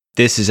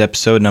This is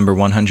episode number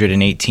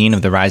 118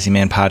 of the Rising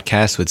Man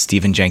podcast with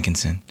Stephen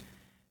Jenkinson.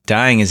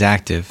 Dying is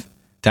active.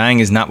 Dying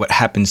is not what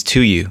happens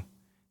to you.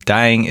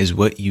 Dying is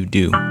what you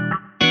do.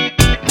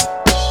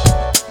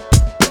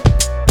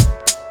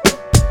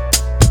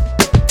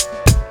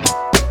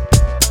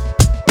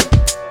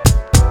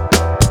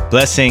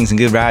 Blessings and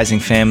good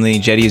rising, family.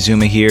 Jetty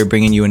Azuma here,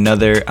 bringing you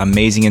another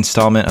amazing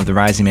installment of the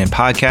Rising Man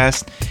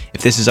podcast.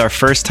 If this is our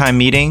first time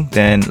meeting,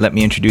 then let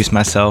me introduce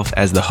myself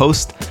as the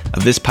host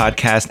of this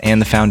podcast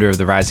and the founder of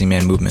the Rising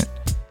Man movement.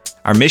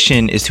 Our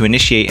mission is to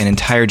initiate an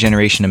entire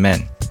generation of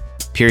men.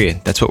 Period.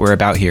 That's what we're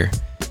about here.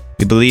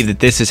 We believe that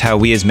this is how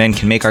we as men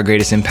can make our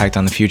greatest impact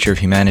on the future of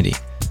humanity.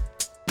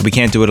 But we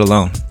can't do it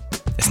alone.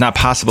 It's not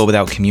possible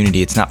without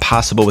community. It's not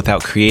possible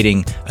without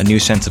creating a new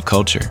sense of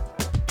culture.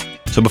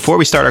 So before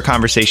we start our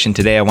conversation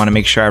today, I want to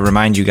make sure I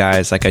remind you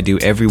guys, like I do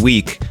every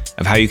week,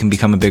 of how you can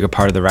become a bigger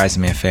part of the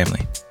Rising Man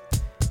family.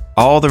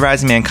 All the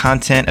Rising Man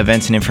content,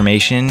 events, and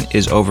information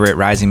is over at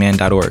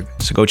risingman.org,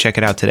 so go check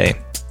it out today.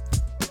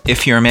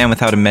 If you're a man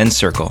without a men's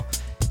circle,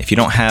 if you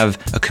don't have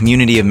a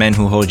community of men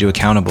who hold you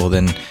accountable,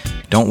 then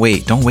don't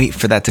wait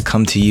for that to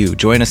come to you.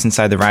 Join us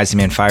inside the Rising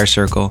Man Fire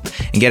Circle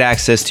and get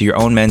access to your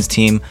own men's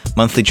team,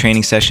 monthly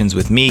training sessions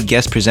with me,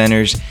 guest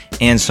presenters,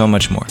 and so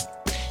much more.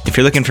 If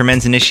you're looking for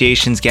men's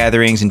initiations,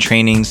 gatherings, and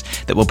trainings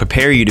that will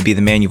prepare you to be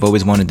the man you've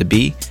always wanted to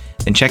be,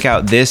 then check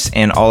out this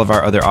and all of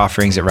our other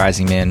offerings at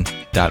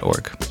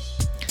risingman.org.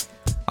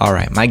 All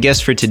right, my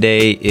guest for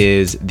today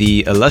is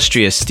the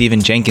illustrious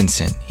Stephen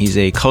Jenkinson. He's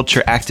a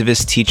culture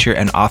activist, teacher,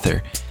 and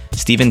author.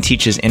 Stephen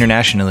teaches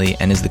internationally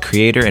and is the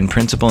creator and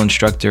principal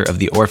instructor of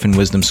the Orphan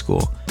Wisdom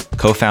School,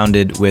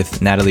 co-founded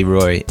with Natalie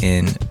Roy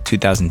in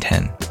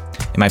 2010.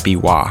 It might be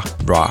Roy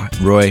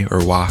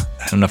or Wah.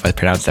 I don't know if I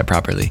pronounced that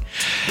properly.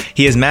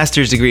 He has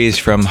master's degrees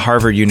from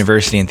Harvard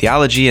University in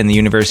theology and the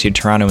University of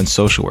Toronto in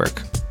social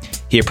work.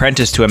 He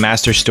apprenticed to a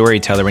master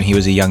storyteller when he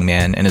was a young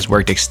man and has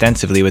worked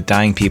extensively with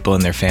dying people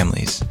and their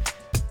families.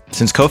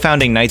 Since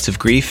co-founding Nights of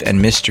Grief and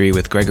Mystery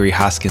with Gregory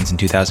Hoskins in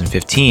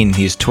 2015,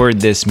 he's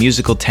toured this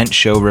musical tent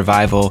show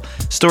revival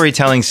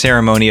storytelling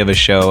ceremony of a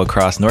show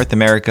across North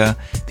America,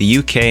 the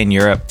UK and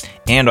Europe,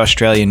 and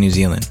Australia and New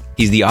Zealand.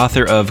 He's the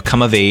author of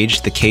Come of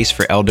Age, The Case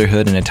for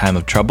Elderhood in a Time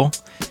of Trouble,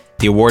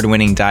 the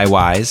award-winning Die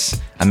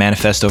Wise, A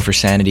Manifesto for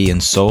Sanity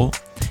and Soul,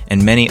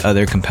 and many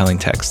other compelling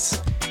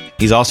texts.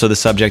 He's also the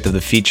subject of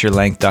the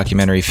feature-length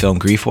documentary film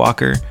Grief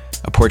Walker,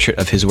 a portrait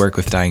of his work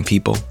with dying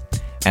people,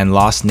 and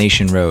Lost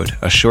Nation Road,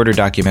 a shorter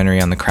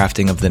documentary on the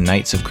crafting of the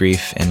Nights of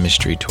Grief and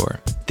Mystery tour.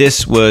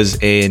 This was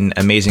an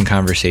amazing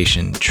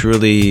conversation,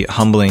 truly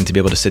humbling to be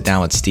able to sit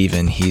down with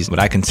Stephen. He's what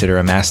I consider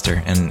a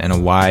master and a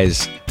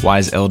wise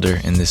elder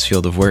in this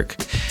field of work.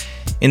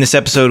 In this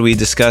episode, we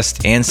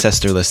discussed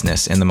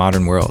ancestorlessness in the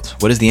modern world.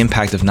 What is the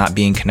impact of not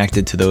being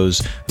connected to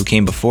those who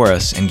came before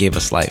us and gave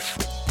us life?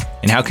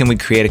 And how can we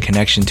create a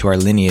connection to our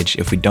lineage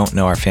if we don't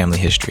know our family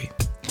history?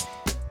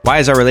 Why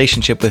is our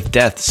relationship with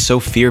death so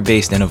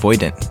fear-based and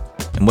avoidant?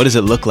 And what does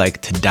it look like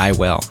to die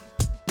well?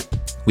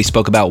 We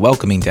spoke about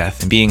welcoming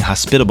death and being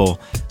hospitable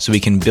so we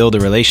can build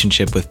a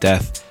relationship with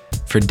death.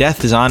 For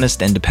death is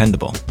honest and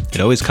dependable. It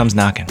always comes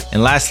knocking.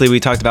 And lastly, we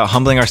talked about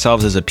humbling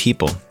ourselves as a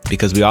people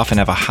because we often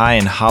have a high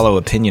and hollow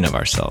opinion of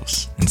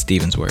ourselves, in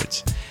Stephen's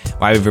words.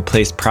 Why we've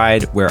replaced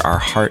pride where our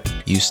heart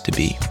used to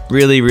be.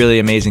 Really, really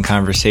amazing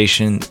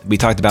conversation. We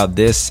talked about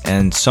this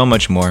and so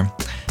much more,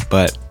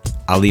 but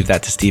I'll leave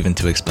that to Stephen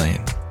to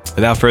explain.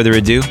 Without further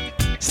ado,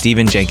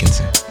 Stephen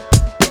Jenkinson.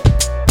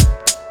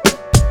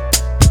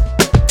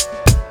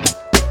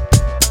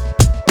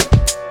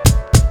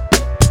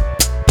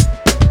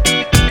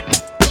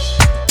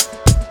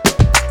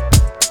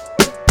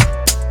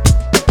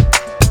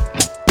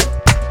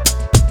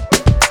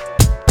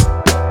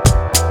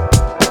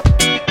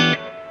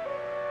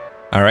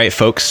 All right,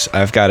 folks,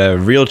 I've got a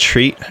real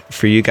treat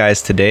for you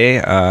guys today.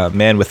 A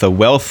man with a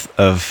wealth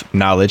of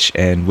knowledge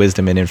and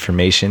wisdom and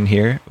information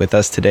here with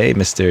us today,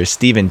 Mr.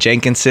 Stephen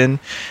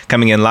Jenkinson,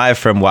 coming in live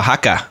from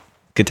Oaxaca.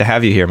 Good to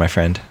have you here, my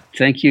friend.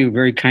 Thank you.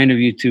 Very kind of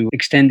you to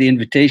extend the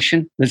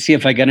invitation. Let's see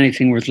if I got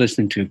anything worth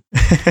listening to.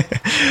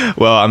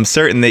 Well, I'm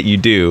certain that you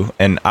do.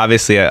 And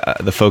obviously,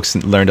 the folks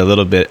learned a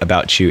little bit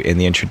about you in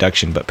the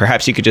introduction, but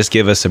perhaps you could just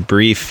give us a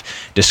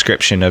brief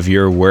description of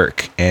your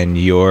work and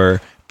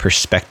your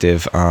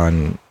perspective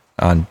on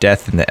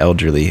death and the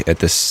elderly at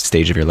this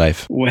stage of your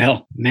life.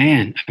 Well,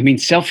 man,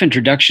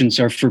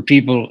 self-introductions are for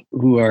people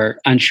who are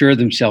unsure of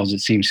themselves, it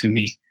seems to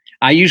me.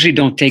 I usually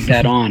don't take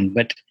that on,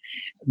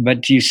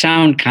 but you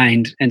sound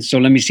kind, and so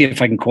let me see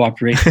if I can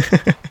cooperate.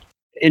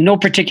 In no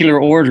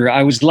particular order,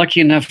 I was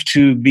lucky enough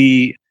to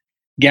be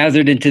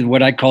gathered into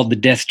what I call the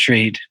death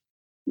trade,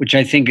 which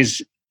I think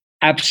is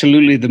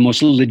absolutely the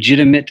most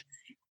legitimate,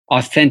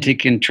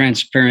 authentic, and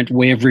transparent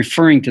way of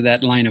referring to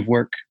that line of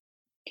work.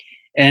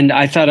 And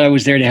I thought I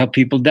was there to help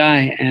people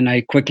die. And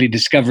I quickly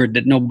discovered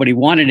that nobody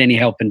wanted any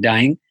help in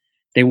dying.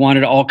 They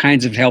wanted all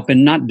kinds of help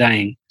in not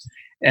dying.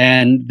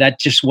 And that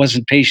just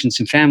wasn't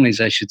patients and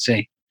families, I should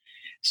say.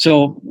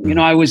 So,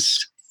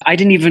 I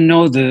didn't even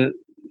know the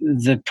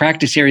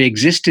practice area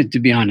existed, to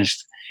be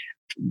honest.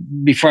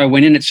 before I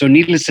went in it. So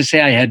needless to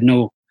say, I had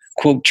no,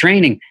 quote,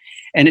 training.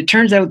 And it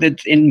turns out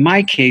that in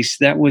my case,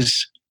 that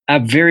was a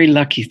very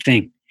lucky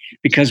thing,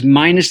 because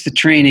minus the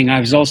training, I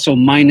was also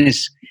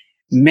minus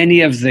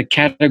many of the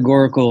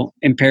categorical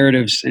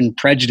imperatives and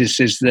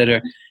prejudices that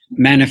are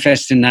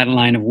manifest in that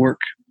line of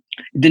work.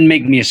 It didn't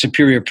make me a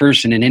superior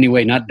person in any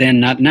way, not then,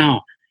 not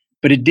now.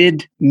 But it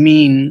did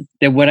mean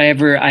that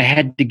whatever I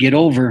had to get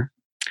over,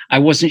 I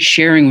wasn't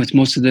sharing with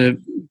most of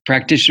the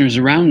practitioners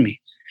around me.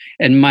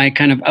 And my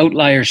kind of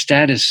outlier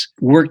status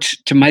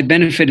worked to my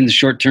benefit in the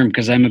short term,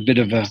 because I'm a bit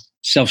of a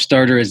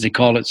self-starter, as they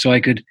call it. So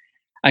I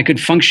could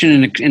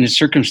function in a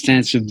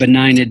circumstance of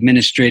benign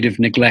administrative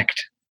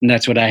neglect. And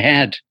that's what I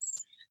had.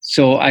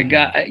 So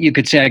you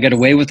could say I got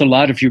away with a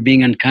lot if you're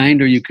being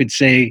unkind, or you could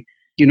say,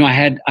 I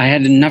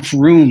had enough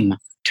room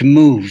to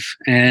move.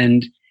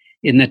 And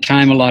in the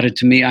time allotted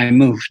to me, I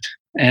moved.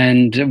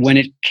 And when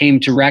it came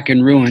to rack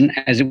and ruin,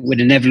 as it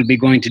would inevitably be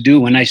going to do,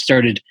 when I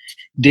started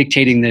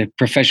dictating the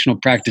professional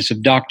practice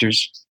of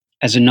doctors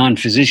as a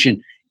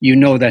non-physician,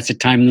 that's a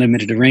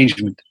time-limited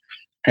arrangement.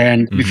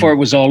 And before it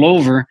was all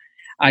over,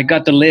 I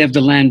got the lay of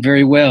the land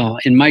very well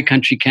in my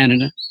country,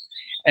 Canada.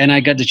 And I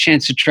got the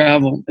chance to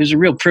travel. It was a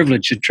real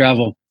privilege to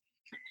travel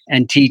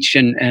and teach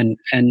and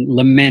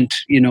lament,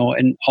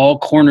 in all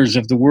corners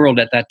of the world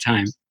at that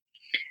time.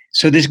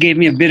 So this gave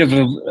me a bit of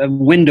a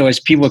window as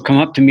people would come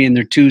up to me in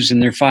their 2s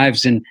and their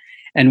 5s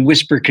and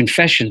whisper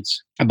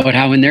confessions about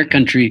how in their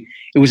country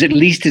it was at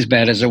least as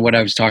bad as what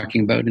I was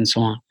talking about, and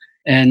so on.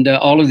 And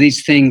all of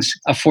these things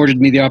afforded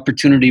me the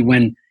opportunity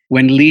when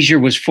leisure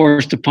was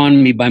forced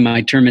upon me by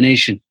my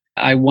termination.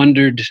 I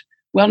wondered,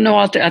 well, no,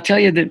 I'll tell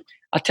you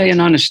an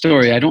honest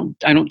story. I don't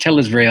tell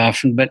this very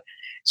often, but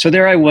so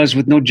there I was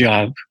with no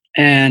job,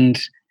 and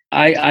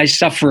I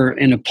suffer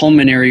in a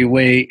pulmonary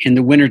way in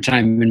the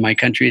wintertime in my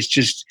country.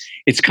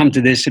 It's come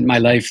to this in my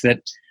life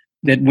that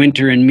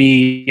winter and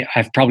me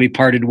have probably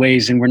parted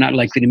ways, and we're not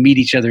likely to meet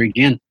each other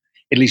again,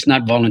 at least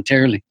not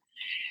voluntarily.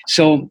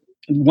 So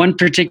one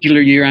particular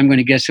year, I'm going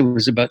to guess it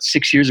was about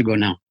 6 years ago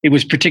now, it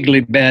was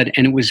particularly bad,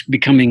 and it was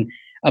becoming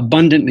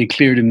abundantly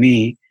clear to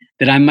me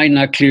that I might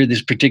not clear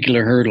this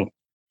particular hurdle,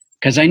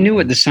 because I knew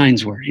what the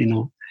signs were,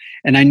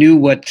 and I knew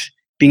what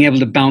being able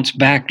to bounce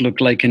back looked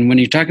like. And when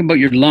you're talking about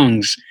your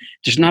lungs,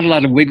 there's not a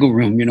lot of wiggle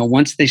room.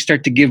 Once they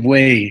start to give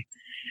way,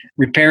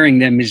 repairing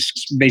them is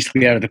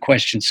basically out of the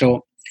question.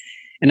 So,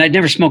 and I'd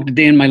never smoked a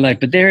day in my life,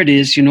 but there it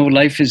is.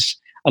 Life is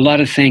a lot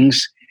of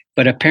things,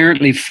 but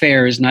apparently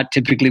fair is not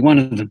typically one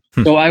of them.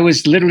 So I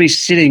was literally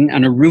sitting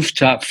on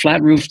a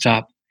flat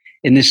rooftop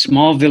in this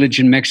small village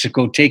in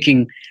Mexico,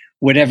 taking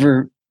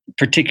whatever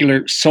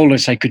particular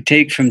solace I could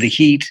take from the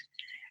heat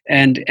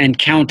and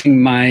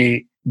counting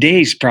my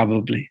days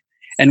probably,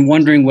 and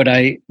wondering what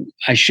I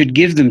should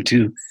give them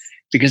to,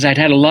 because I'd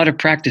had a lot of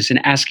practice in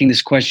asking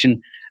this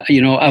question,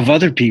 of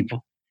other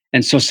people.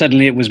 And so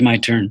suddenly it was my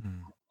turn.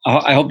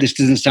 I hope this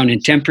doesn't sound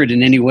intemperate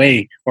in any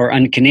way or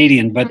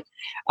un-Canadian, but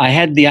I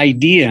had the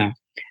idea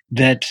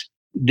that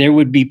there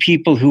would be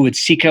people who would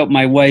seek out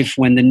my wife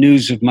when the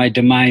news of my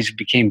demise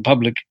became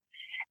public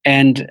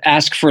and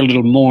ask for a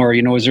little more.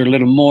 Is there a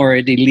little more?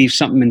 Did he leave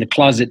something in the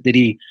closet? Did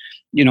he,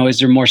 is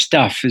there more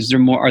stuff? Is there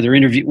more? Are there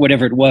interviews?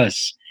 Whatever it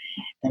was.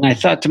 And I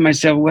thought to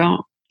myself,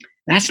 well,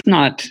 that's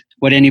not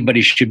what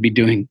anybody should be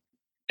doing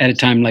at a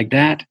time like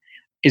that.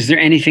 Is there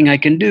anything I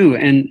can do?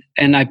 And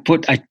I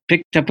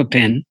picked up a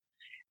pen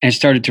and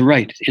started to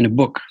write in a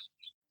book.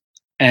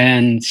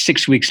 And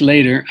 6 weeks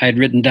later, I had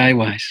written Die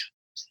Wise,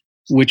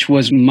 which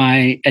was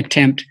my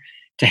attempt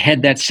to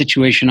head that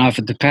situation off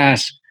at the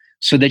pass,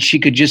 so that she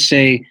could just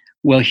say,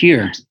 well,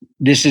 here,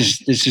 this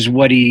is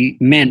what he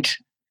meant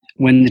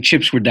when the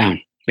chips were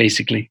down,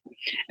 basically.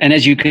 And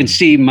as you can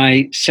see,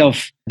 my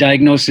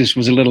self-diagnosis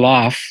was a little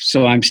off,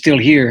 so I'm still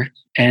here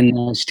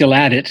and still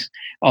at it,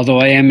 although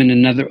I am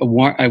in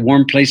a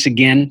warm place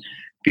again,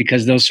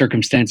 because those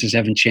circumstances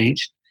haven't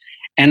changed.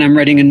 And I'm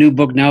writing a new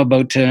book now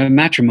about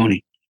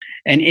matrimony.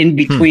 And in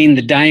between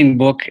the dying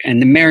book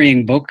and the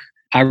marrying book,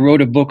 I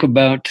wrote a book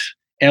about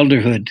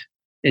elderhood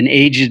and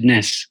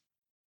agedness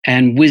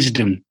and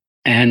wisdom.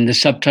 And the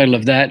subtitle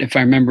of that, if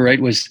I remember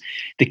right, was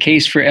The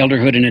Case for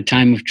Elderhood in a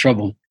Time of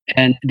Trouble.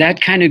 And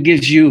that kind of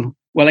gives you,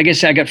 well, I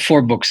guess I got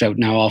 4 books out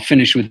now. I'll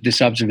finish with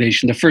this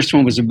observation. The first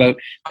one was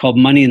called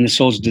Money and the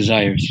Soul's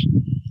Desires.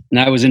 And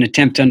that was an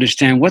attempt to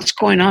understand what's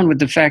going on with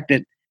the fact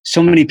that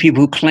so many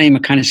people who claim a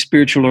kind of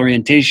spiritual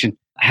orientation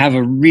have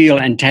a real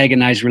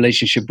antagonized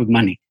relationship with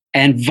money,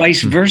 and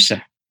vice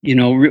versa.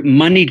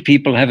 Moneyed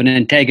people have an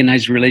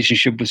antagonized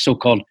relationship with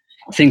so-called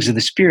things of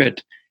the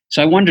spirit.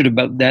 So I wondered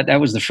about that.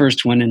 That was the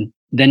first one. And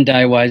then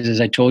Die Wise,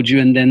 as I told you,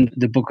 and then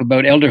the book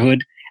about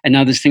elderhood. And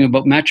now this thing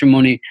about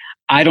matrimony.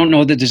 I don't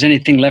know that there's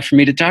anything left for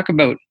me to talk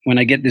about when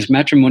I get this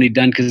matrimony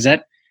done, because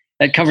that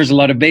covers a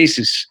lot of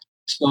bases.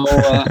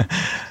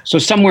 So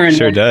somewhere in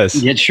sure there,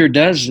 does. It sure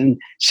does. And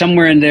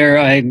somewhere in there,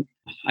 I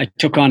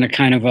took on a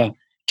kind of a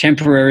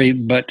temporary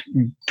but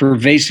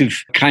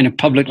pervasive kind of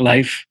public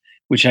life,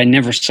 which I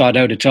never sought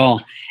out at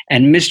all.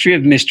 And mystery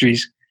of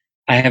mysteries,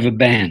 I have a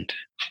band.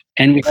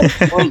 And we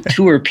have a world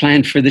tour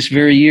planned for this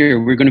very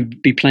year. We're going to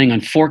be playing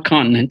on 4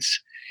 continents.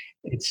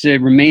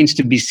 It remains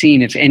to be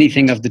seen if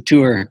anything of the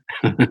tour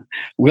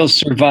will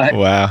survive.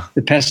 Wow.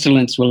 The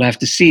pestilence, we'll have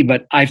to see.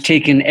 But I've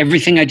taken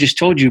everything I just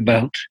told you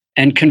about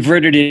and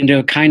converted it into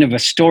a kind of a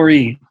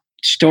story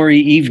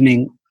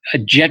evening, a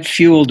jet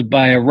fueled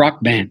by a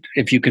rock band,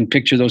 if you can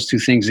picture those two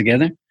things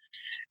together.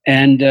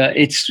 And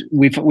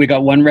we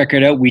got 1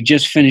 record out. We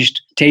just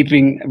finished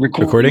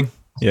recording.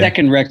 Yeah.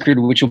 Second record,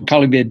 which will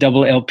probably be a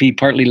double LP,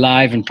 partly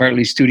live and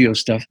partly studio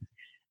stuff.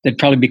 That'd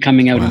probably be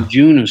coming out in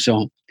June or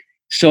so.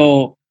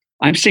 So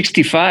I'm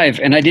 65,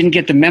 and I didn't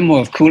get the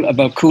memo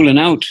about cooling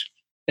out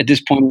at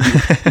this point.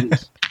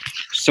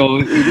 So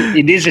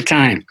it is a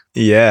time.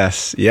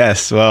 Yes.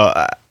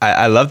 Well,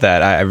 I love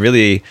that. I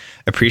really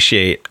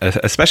appreciate,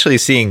 especially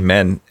seeing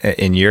men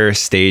in your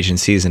stage and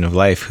season of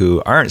life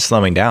who aren't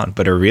slowing down,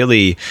 but are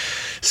really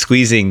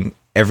squeezing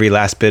every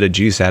last bit of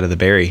juice out of the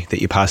berry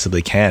that you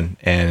possibly can.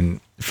 And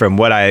from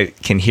what I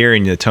can hear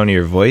in the tone of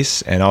your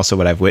voice, and also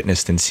what I've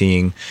witnessed in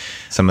seeing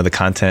some of the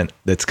content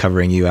that's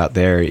covering you out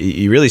there,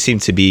 you really seem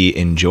to be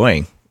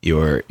enjoying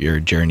your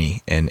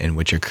journey and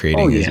what you're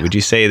creating. Oh, yeah. Would you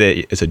say that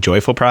it's a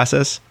joyful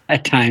process?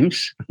 At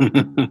times.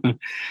 And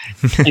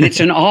it's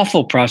an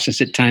awful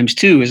process at times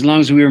too, as long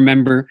as we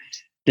remember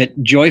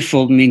that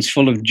joyful means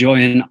full of joy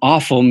and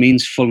awful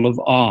means full of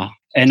awe.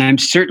 And I'm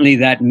certainly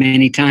that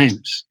many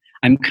times.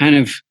 I'm kind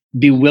of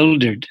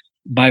bewildered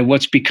by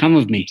what's become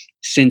of me,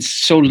 since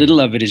so little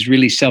of it is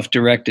really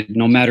self-directed,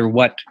 no matter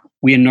what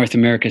we in North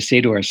America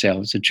say to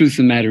ourselves. The truth of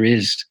the matter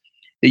is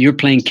that you're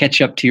playing catch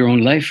up to your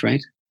own life,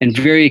 right? And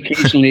very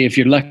occasionally, if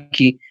you're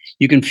lucky,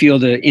 you can feel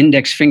the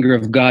index finger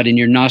of God in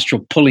your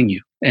nostril pulling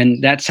you.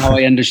 And that's how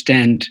I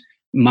understand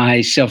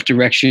my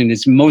self-direction.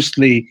 It's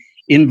mostly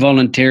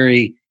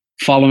involuntary,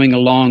 following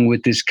along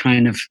with this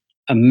kind of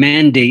a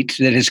mandate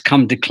that has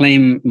come to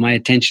claim my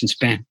attention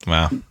span.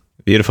 Wow.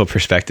 Beautiful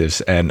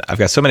perspectives. And I've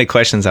got so many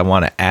questions I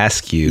want to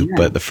ask you,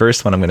 but the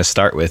first one I'm going to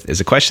start with is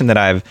a question that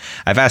I've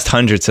asked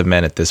hundreds of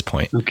men at this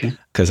point. Okay.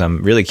 Because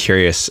I'm really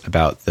curious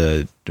about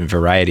the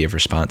variety of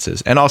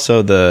responses and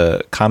also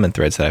the common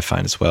threads that I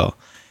find as well.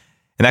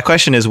 And that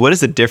question is, what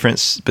is the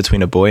difference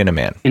between a boy and a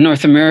man? In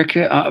North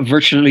America,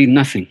 virtually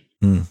nothing.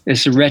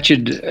 It's a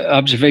wretched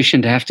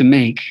observation to have to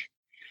make.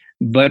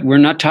 But we're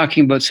not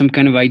talking about some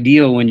kind of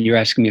ideal when you're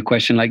asking me a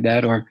question like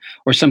that, or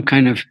some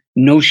kind of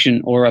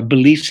notion or a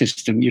belief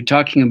system. You're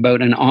talking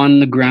about an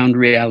on-the-ground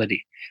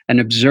reality, an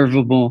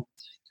observable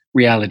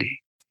reality.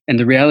 And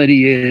the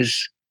reality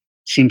is,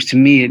 seems to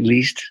me at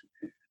least,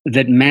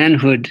 that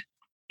manhood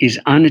is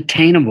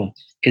unattainable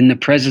in the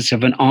presence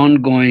of an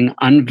ongoing,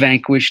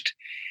 unvanquished,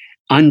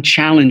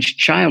 unchallenged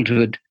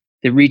childhood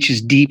that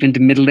reaches deep into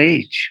middle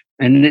age.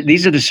 And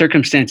these are the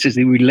circumstances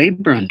that we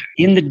labor under.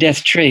 In the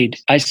death trade,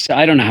 I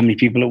don't know how many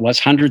people it was,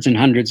 hundreds and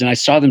hundreds, and I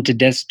saw them to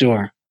death's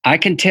door. I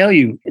can tell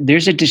you,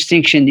 there's a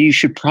distinction that you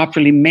should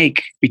properly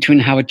make between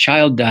how a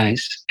child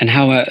dies and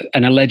how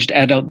an alleged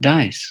adult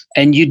dies.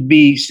 And you'd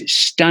be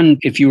stunned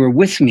if you were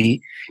with me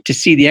to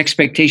see the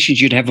expectations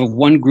you'd have of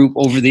one group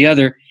over the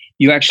other.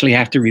 You actually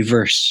have to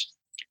reverse.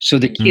 So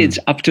the kids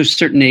up to a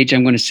certain age,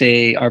 I'm going to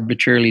say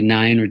arbitrarily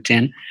 9 or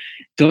 10,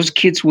 those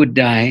kids would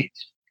die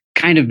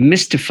kind of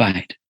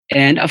mystified.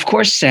 And of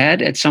course,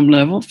 sad at some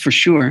level, for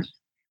sure.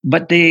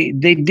 But they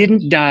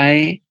didn't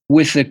die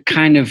with a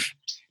kind of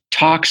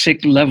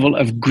toxic level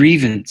of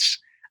grievance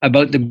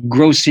about the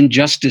gross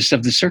injustice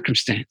of the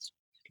circumstance.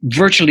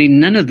 Virtually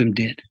none of them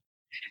did.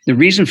 The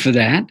reason for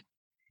that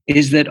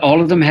is that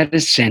all of them had a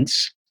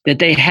sense that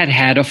they had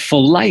had a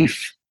full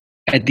life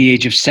at the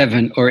age of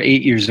 7 or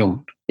 8 years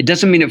old. It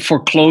doesn't mean it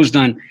foreclosed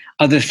on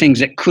other things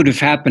that could have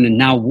happened and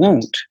now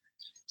won't.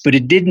 But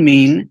it did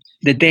mean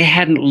that they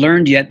hadn't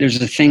learned yet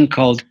there's a thing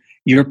called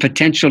your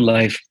potential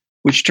life,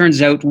 which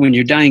turns out when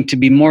you're dying to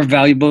be more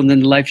valuable than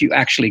the life you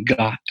actually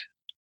got.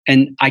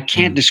 And I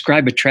can't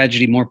describe a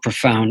tragedy more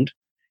profound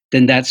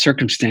than that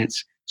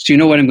circumstance. So you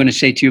know what I'm going to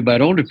say to you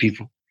about older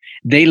people?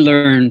 They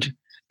learned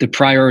the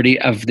priority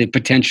of the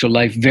potential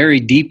life very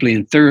deeply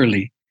and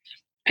thoroughly.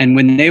 And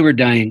when they were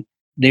dying,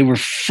 they were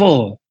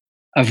full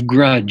of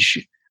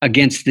grudge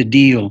against the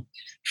deal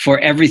for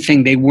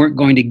everything they weren't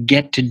going to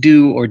get to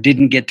do or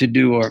didn't get to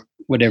do or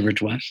whatever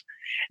it was.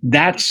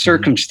 That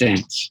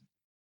circumstance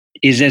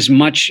is as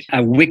much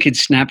a wicked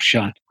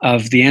snapshot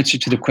of the answer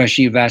to the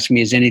question you've asked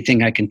me as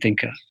anything I can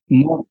think of.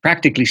 More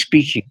practically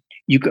speaking,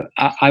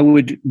 I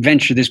would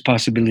venture this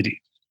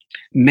possibility.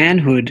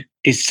 Manhood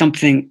is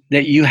something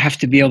that you have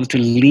to be able to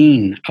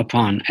lean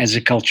upon as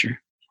a culture,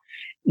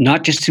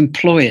 not just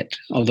employ it,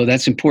 although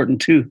that's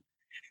important too,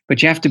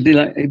 but you have to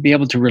be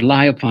able to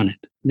rely upon it.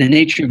 The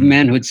nature of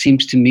manhood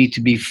seems to me to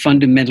be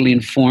fundamentally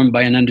informed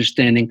by an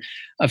understanding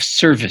of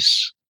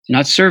service,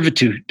 not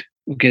servitude.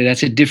 Okay,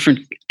 that's a different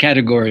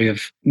category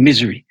of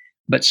misery,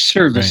 but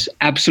service,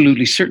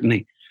 absolutely,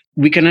 certainly.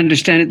 We can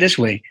understand it this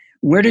way.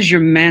 Where does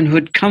your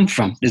manhood come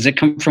from? Does it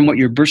come from what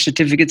your birth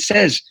certificate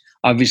says?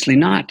 Obviously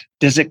not.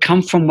 Does it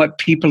come from what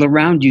people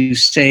around you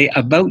say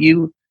about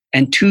you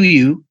and to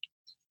you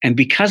and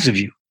because of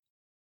you?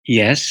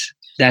 Yes,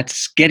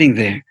 that's getting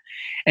there.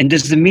 And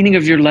does the meaning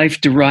of your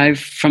life derive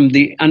from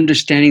the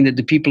understanding that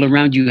the people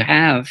around you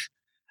have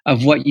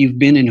of what you've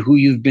been and who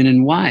you've been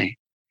and why,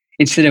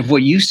 instead of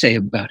what you say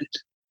about it?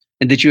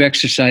 And that you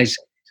exercise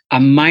a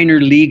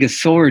minor league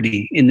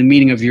authority in the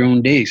meaning of your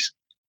own days?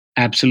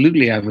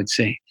 Absolutely, I would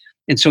say.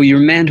 And so your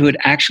manhood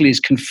actually is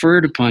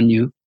conferred upon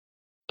you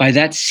by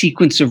that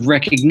sequence of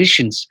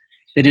recognitions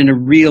that in a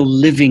real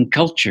living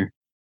culture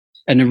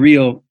and a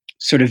real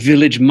sort of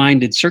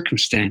village-minded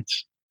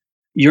circumstance,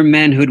 your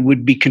manhood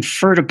would be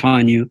conferred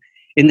upon you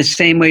in the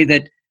same way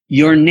that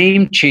your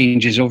name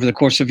changes over the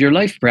course of your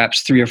life,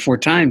 perhaps 3 or 4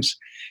 times,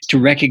 to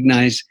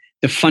recognize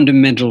the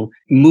fundamental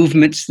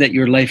movements that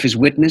your life has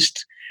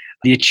witnessed,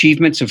 the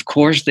achievements, of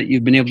course, that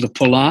you've been able to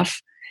pull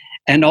off,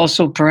 and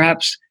also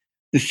perhaps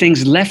the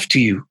things left to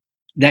you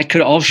that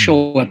could all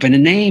show up in a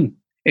name.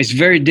 It's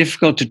very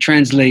difficult to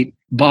translate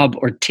Bob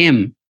or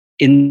Tim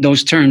in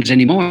those terms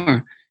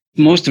anymore.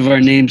 Most of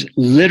our names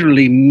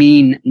literally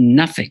mean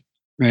nothing,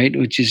 right?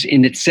 Which is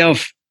in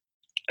itself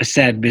a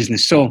sad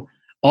business. So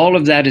all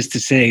of that is to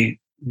say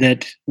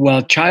that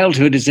while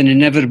childhood is an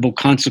inevitable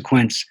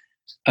consequence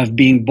of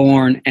being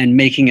born and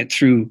making it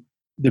through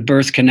the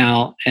birth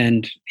canal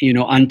and,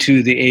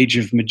 unto the age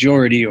of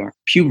majority or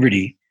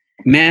puberty,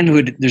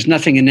 manhood, there's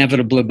nothing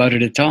inevitable about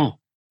it at all.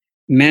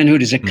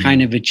 Manhood is a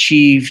kind of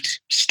achieved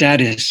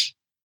status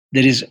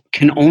that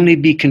can only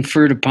be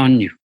conferred upon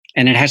you.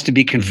 And it has to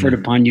be conferred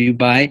upon you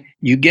by,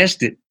 you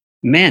guessed it,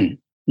 men,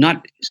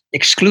 not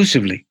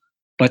exclusively,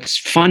 but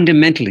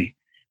fundamentally,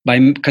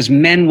 because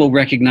men will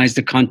recognize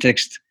the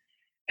context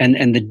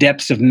and the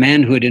depths of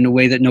manhood in a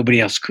way that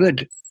nobody else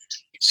could.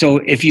 So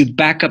if you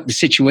back up the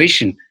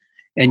situation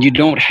and you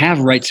don't have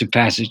rites of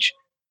passage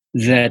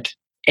that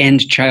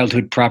end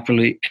childhood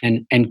properly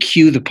and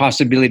cue the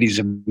possibilities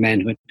of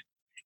manhood,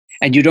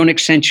 and you don't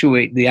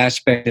accentuate the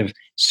aspect of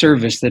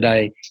service that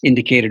I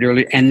indicated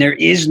earlier, and there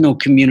is no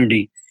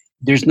community,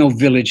 there's no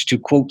village to,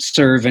 quote,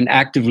 serve and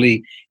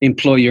actively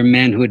employ your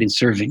manhood in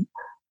serving,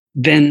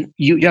 then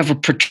you have a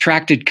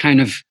protracted kind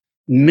of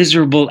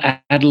miserable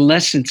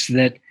adolescence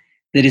that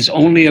is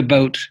only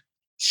about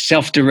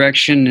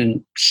self-direction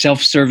and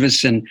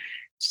self-service and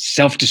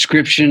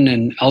self-description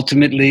and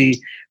ultimately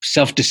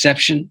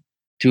self-deception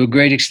to a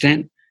great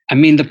extent. I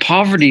mean, the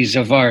poverties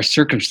of our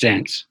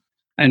circumstance,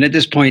 and at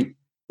this point,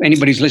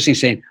 anybody's listening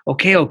saying,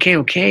 okay,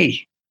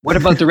 what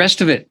about the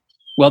rest of it?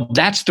 Well,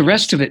 that's the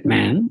rest of it,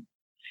 man.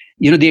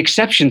 The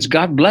exceptions,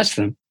 God bless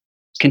them,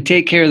 can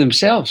take care of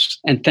themselves,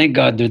 and thank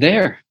God they're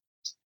there.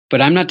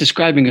 But I'm not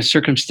describing a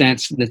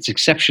circumstance that's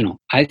exceptional.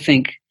 I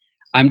think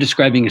I'm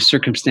describing a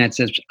circumstance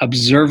that's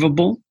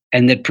observable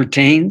and that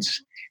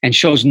pertains and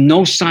shows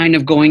no sign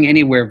of going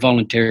anywhere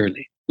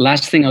voluntarily.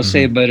 Last thing I'll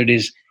say about it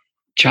is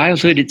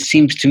childhood, it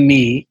seems to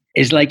me,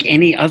 is like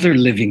any other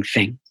living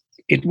thing.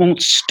 It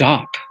won't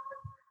stop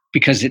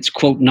because it's,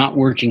 quote, not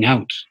working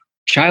out.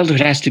 Childhood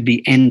has to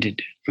be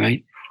ended,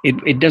 right?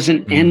 It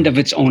doesn't end of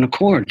its own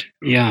accord.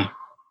 Yeah.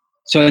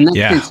 So in that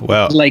sense,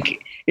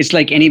 it's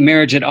like any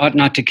marriage that ought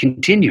not to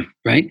continue,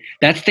 right?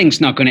 That thing's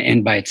not going to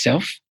end by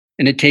itself.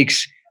 And it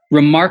takes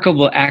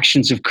remarkable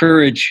actions of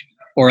courage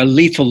or a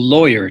lethal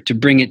lawyer to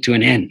bring it to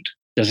an end,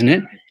 doesn't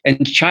it?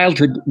 And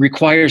childhood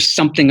requires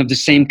something of the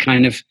same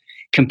kind of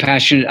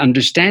compassionate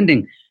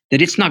understanding,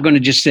 that it's not going to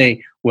just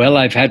say, well,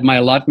 I've had my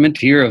allotment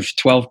here of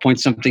 12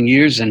 point something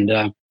years and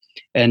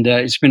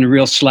it's been a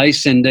real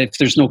slice. And if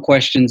there's no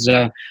questions,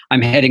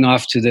 I'm heading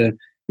off to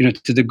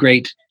the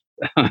great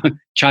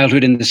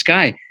childhood in the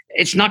sky.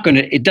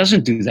 It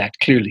doesn't do that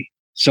clearly.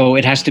 So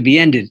it has to be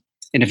ended.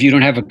 And if you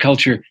don't have a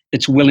culture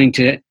that's willing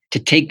to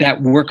take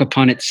that work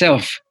upon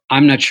itself,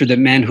 I'm not sure that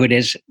manhood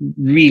has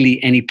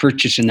really any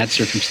purchase in that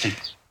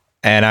circumstance.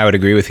 And I would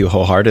agree with you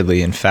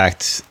wholeheartedly. In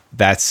fact,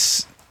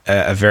 that's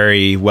a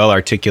very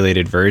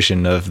well-articulated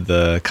version of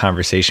the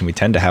conversation we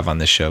tend to have on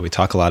this show. We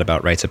talk a lot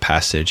about rites of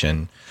passage.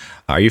 And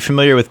are you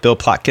familiar with Bill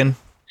Plotkin?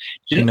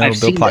 You know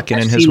Bill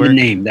Plotkin and his work? I've seen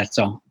the name, that's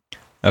all.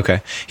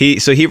 Okay. He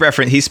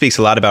speaks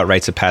a lot about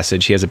rites of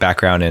passage. He has a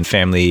background in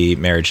family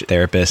marriage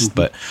therapist,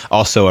 but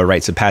also a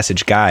rites of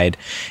passage guide.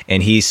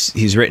 And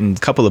he's written a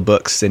couple of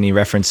books, and he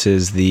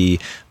references the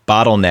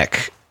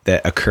bottleneck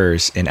that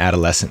occurs in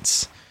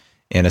adolescence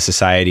in a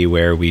society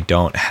where we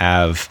don't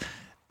have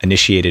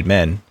initiated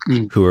men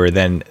who are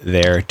then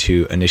there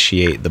to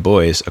initiate the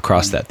boys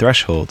across that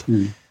threshold.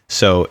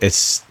 So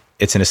it's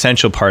an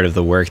essential part of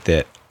the work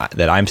that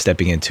I'm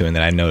stepping into and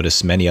that I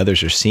notice many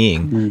others are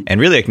seeing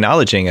and really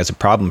acknowledging as a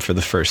problem for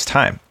the first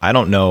time. I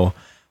don't know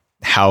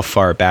how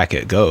far back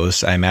it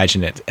goes. I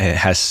imagine it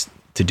has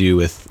to do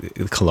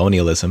with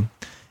colonialism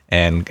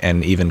and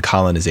even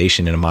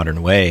colonization in a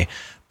modern way.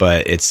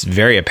 But it's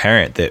very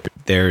apparent that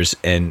there's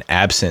an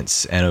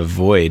absence and a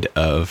void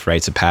of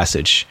rites of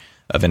passage,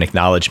 of an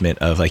acknowledgement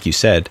of, like you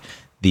said,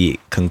 the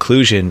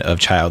conclusion of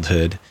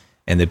childhood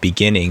and the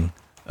beginning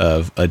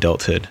of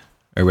adulthood,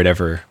 or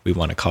whatever we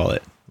want to call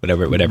it.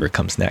 whatever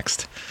comes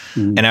next.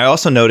 Mm-hmm. And I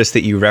also noticed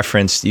that you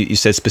referenced, you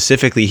said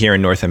specifically here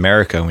in North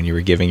America, when you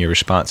were giving your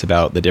response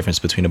about the difference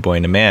between a boy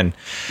and a man.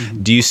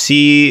 Mm-hmm. Do you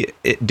see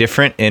it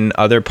different in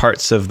other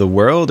parts of the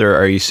world, or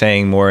are you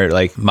saying more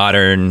like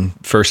modern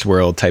first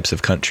world types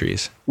of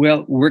countries?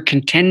 Well, we're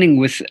contending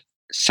with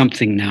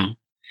something now,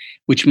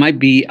 which might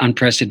be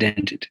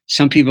unprecedented.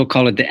 Some people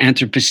call it the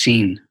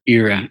Anthropocene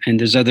era, and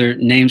there's other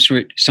names for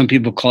it. Some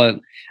people call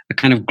it a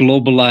kind of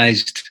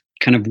globalized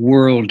kind of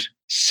world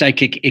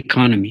psychic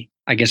economy.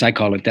 I guess I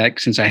call it that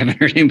since I haven't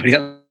heard anybody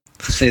else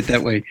say it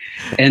that way.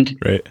 And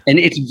Right. and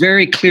it's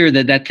very clear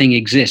that that thing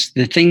exists.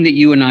 The thing that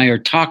you and I are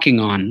talking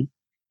on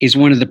is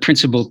one of the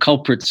principal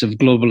culprits of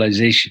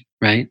globalization,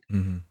 right?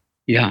 Mm-hmm.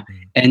 Yeah.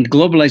 And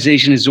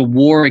globalization is a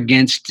war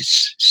against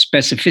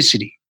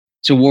specificity.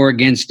 It's a war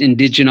against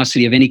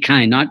indigeneity of any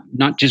kind,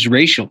 not just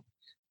racial,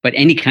 but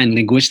any kind,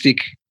 linguistic,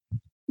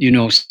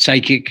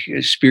 psychic,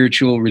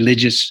 spiritual,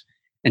 religious,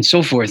 and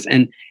so forth.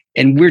 And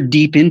we're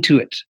deep into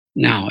it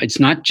now. It's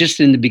not just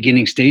in the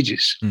beginning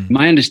stages.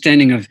 My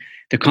understanding of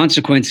the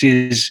consequence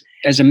is,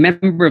 as a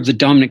member of the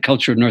dominant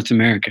culture of North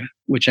America,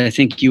 which I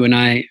think you and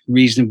I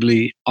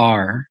reasonably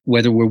are,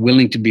 whether we're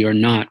willing to be or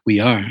not, we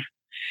are.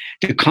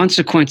 The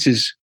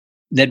consequences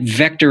that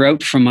vector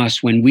out from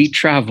us when we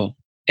travel,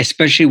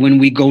 especially when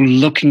we go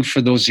looking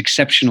for those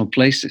exceptional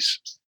places,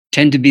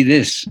 tend to be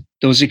this.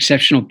 Those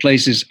exceptional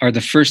places are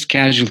the first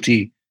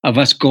casualty of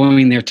us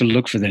going there to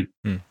look for them.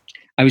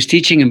 I was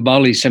teaching in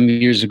Bali some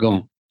years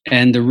ago,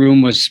 and the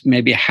room was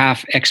maybe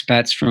half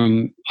expats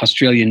from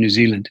Australia and New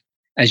Zealand,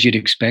 as you'd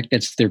expect.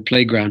 That's their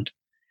playground.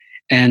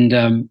 And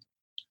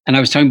I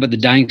was talking about the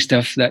dying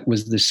stuff. That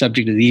was the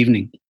subject of the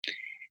evening.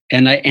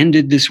 And I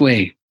ended this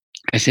way.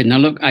 I said, now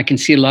look, I can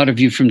see a lot of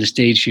you from the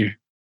stage here.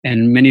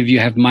 And many of you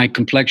have my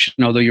complexion,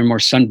 although you're more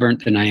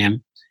sunburnt than I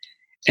am.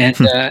 And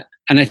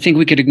I think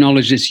we could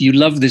acknowledge this. You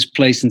love this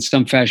place in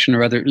some fashion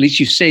or other. At least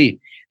you say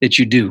that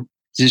you do.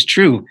 This is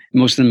true.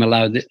 Most of them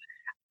allowed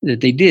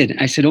that they did.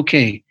 I said,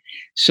 okay.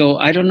 So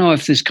I don't know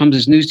if this comes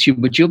as news to you,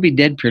 but you'll be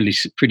dead pretty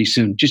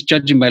soon, just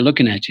judging by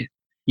looking at you.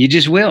 You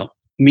just will.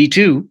 Me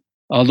too.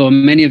 Although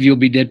many of you will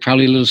be dead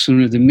probably a little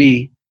sooner than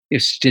me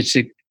if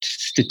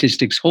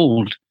statistics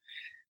hold.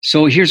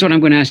 So here's what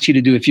I'm going to ask you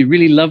to do. If you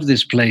really love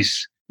this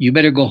place, you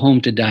better go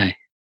home to die.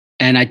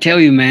 And I tell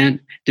you, man,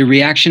 the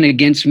reaction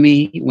against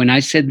me when I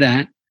said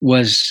that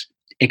was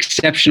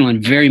exceptional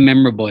and very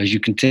memorable, as you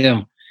can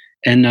tell.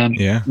 And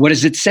What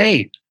does it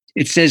say?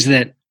 It says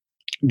that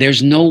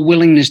there's no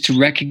willingness to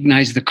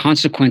recognize the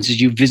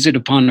consequences you visit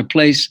upon a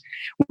place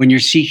when you're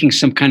seeking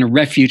some kind of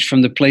refuge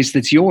from the place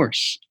that's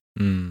yours,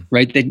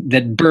 right?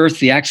 That birth,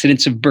 the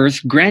accidents of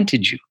birth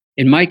granted you.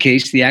 In my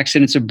case, the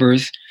accidents of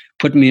birth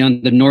put me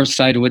on the north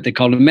side of what they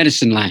call a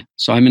medicine line.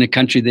 So I'm in a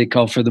country they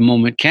call for the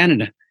moment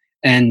Canada.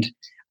 And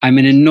I'm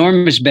an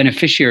enormous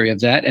beneficiary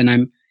of that.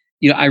 And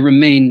I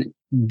remain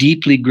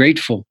deeply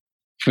grateful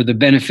for the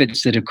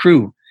benefits that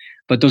accrue.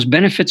 But those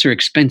benefits are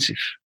expensive,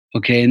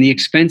 okay? And the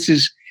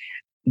expenses,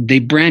 they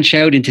branch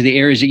out into the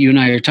areas that you and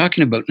I are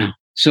talking about now.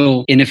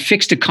 So in a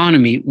fixed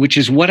economy, which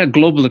is what a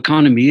global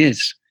economy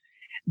is,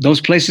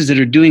 those places that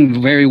are doing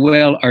very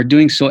well are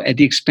doing so at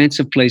the expense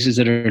of places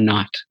that are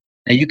not.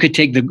 Now, you could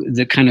take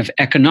the kind of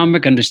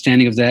economic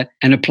understanding of that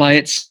and apply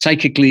it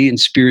psychically and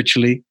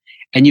spiritually,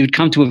 and you would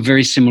come to a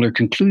very similar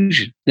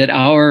conclusion, that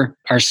our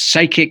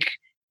psychic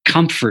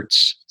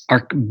comforts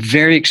are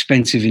very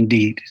expensive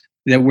indeed,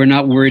 that we're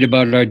not worried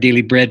about our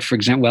daily bread, for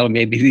example. Well,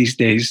 maybe these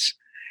days,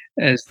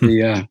 as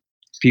the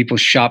people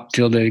shop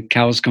till the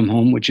cows come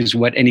home, which is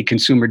what any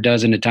consumer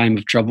does in a time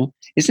of trouble.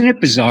 Isn't it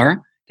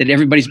bizarre that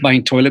everybody's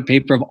buying toilet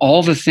paper of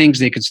all the things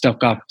they could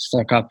stock up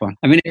on?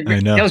 I mean,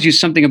 it tells you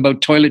something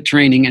about toilet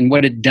training and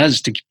what it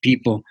does to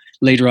people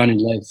later on in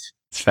life.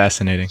 It's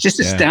fascinating. It's just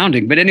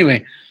astounding. But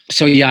anyway,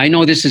 so I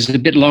know this is a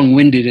bit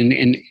long-winded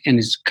and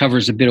it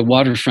covers a bit of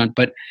waterfront,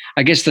 but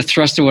I guess the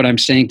thrust of what I'm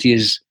saying to you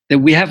is that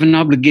we have an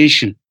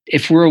obligation,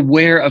 if we're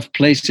aware of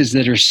places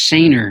that are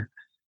saner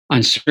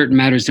on certain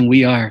matters than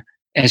we are,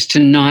 as to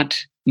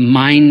not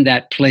mine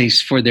that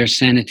place for their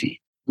sanity.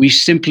 We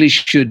simply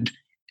should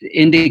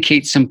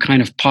indicate some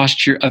kind of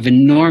posture of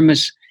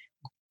enormous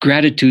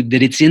gratitude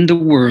that it's in the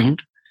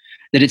world,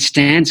 that it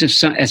stands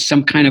as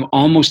some kind of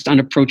almost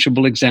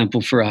unapproachable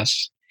example for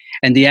us.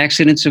 And the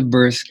accidents of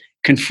birth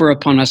confer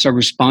upon us our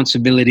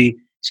responsibility,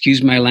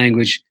 excuse my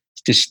language,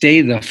 to stay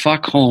the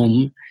fuck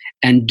home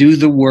and do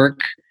the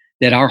work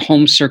that our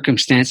home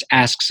circumstance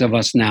asks of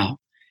us now.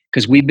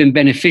 Because we've been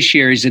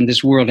beneficiaries in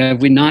this world,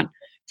 have we not,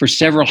 for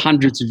several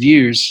hundreds of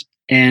years,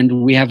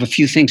 and we have a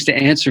few things to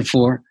answer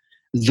for,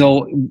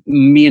 though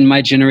me and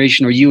my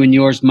generation or you and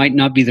yours might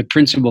not be the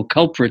principal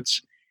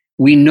culprits.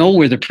 We know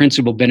we're the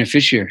principal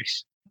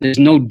beneficiaries. There's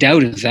no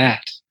doubt of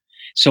that.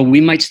 So we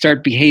might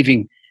start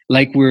behaving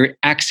like we're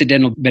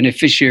accidental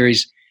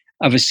beneficiaries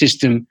of a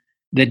system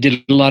that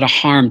did a lot of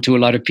harm to a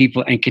lot of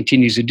people and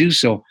continues to do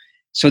so.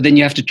 So then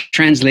you have to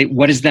translate,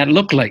 what does that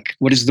look like?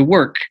 What is the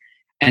work?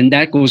 And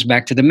that goes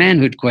back to the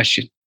manhood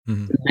question.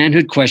 Mm-hmm. The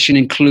manhood question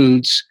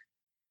includes,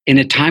 in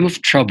a time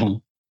of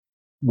trouble,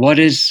 what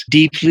is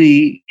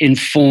deeply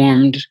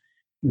informed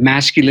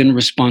masculine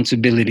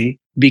responsibility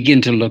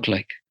begin to look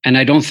like? And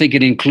I don't think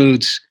it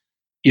includes,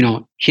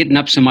 hitting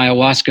up some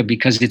ayahuasca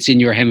because it's in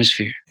your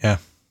hemisphere. Yeah.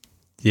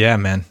 Yeah,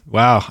 man.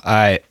 Wow.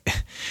 I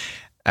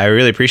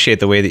really appreciate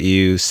the way that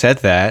you said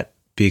that,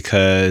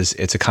 because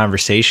it's a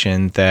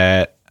conversation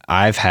that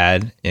I've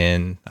had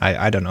in,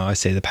 I don't know, I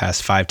say the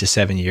past 5 to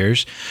 7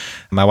 years.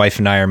 My wife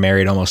and I are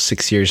married almost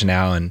 6 years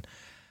now. And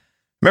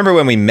remember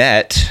when we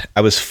met,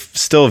 I was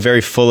still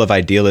very full of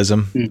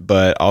idealism,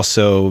 but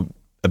also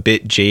a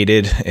bit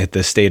jaded at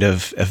the state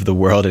of the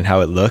world and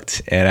how it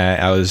looked. And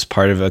I was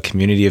part of a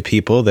community of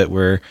people that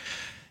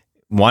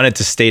wanted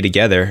to stay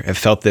together. I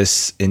felt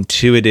this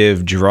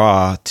intuitive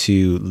draw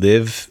to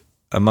live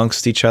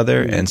amongst each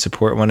other and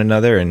support one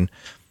another. And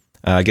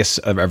I guess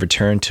I've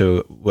returned to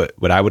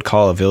what I would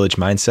call a village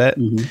mindset.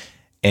 Mm-hmm.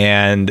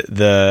 And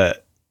the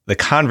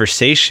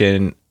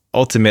conversation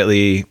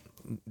ultimately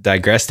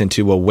digressed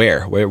into, well,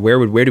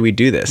 where do we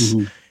do this?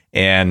 Mm-hmm.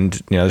 And,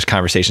 there's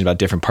conversations about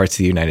different parts of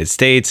the United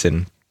States,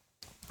 and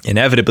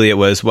inevitably it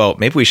was, well,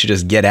 maybe we should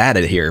just get at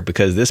it here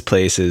because this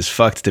place is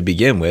fucked to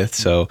begin with.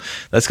 So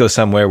let's go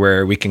somewhere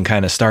where we can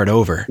kind of start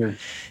over. Sure.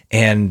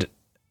 And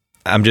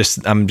I'm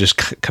just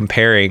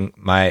comparing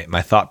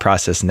my thought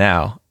process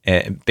now,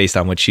 based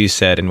on what you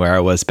said and where I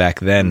was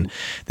back then,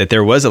 that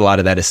there was a lot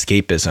of that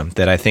escapism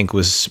that I think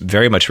was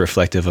very much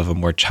reflective of a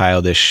more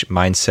childish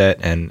mindset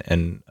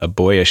and a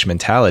boyish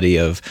mentality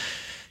of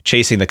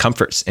chasing the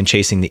comforts and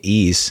chasing the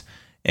ease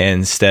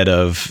instead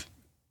of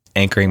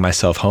anchoring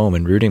myself home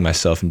and rooting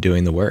myself and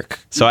doing the work.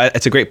 So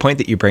it's a great point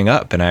that you bring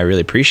up. And I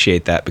really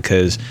appreciate that,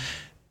 because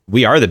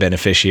we are the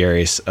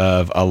beneficiaries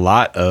of a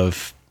lot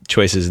of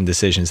choices and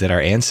decisions that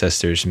our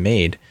ancestors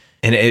made.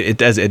 And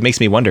it makes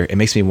me wonder. It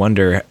makes me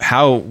wonder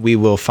how we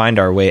will find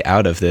our way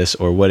out of this,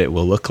 or what it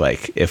will look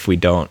like if we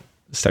don't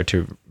start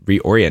to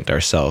reorient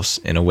ourselves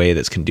in a way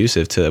that's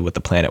conducive to what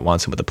the planet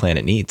wants and what the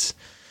planet needs.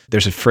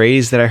 There's a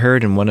phrase that I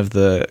heard in one of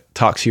the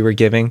talks you were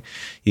giving.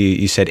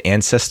 You said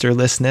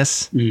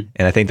ancestorlessness.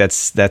 And I think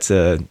that's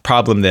a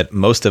problem that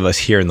most of us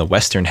here in the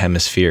Western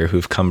hemisphere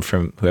who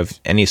have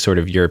any sort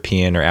of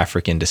European or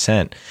African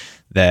descent,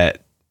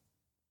 that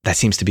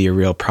seems to be a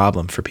real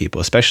problem for people,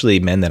 especially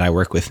men that I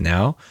work with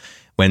now,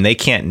 when they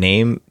can't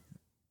name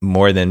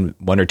more than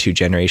 1 or 2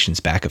 generations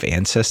back of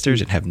ancestors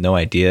and have no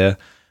idea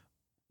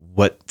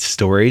what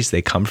stories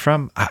they come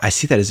from. I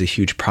see that as a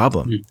huge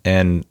problem.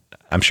 And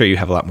I'm sure you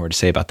have a lot more to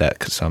say about that,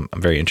 because I'm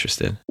very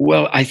interested.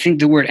 Well, I think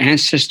the word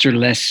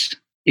ancestorless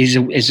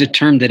is a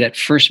term that at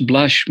first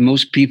blush,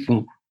 most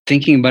people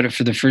thinking about it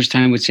for the first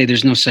time would say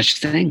there's no such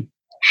thing.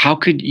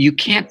 You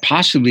can't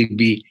possibly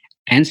be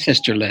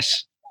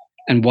ancestorless.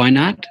 And why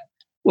not?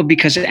 Well,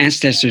 because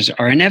ancestors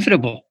are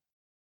inevitable,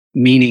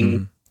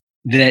 meaning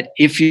that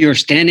if you're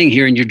standing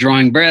here and you're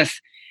drawing breath,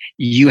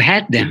 you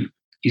had them,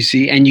 you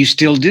see, and you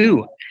still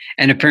do.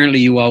 And apparently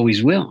you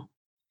always will.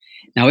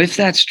 Now, if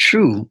that's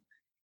true,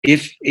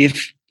 if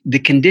the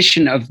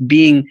condition of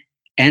being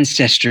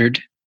ancestored,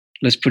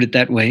 let's put it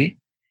that way,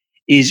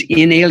 is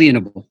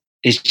inalienable,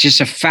 it's just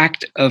a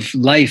fact of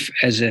life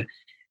as a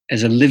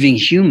living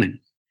human,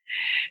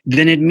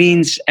 then it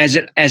means, as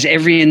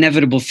every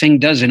inevitable thing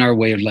does in our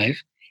way of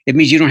life, it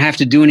means you don't have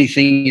to do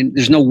anything.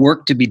 There's no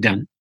work to be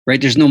done,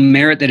 right? There's no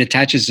merit that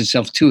attaches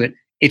itself to it.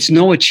 It's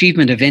no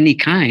achievement of any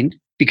kind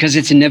because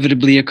it's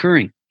inevitably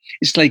occurring.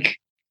 It's like,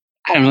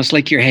 I don't know, it's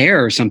like your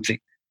hair or something.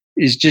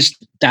 It's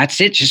just,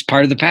 that's it, just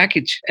part of the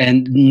package.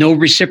 And no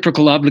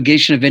reciprocal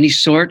obligation of any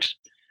sort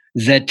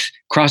that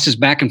crosses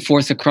back and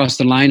forth across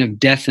the line of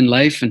death and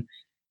life.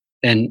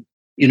 And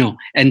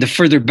the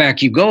further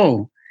back you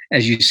go,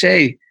 as you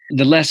say,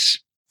 the less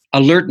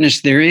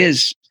alertness there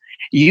is.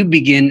 You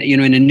begin,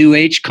 in a new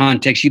age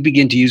context, you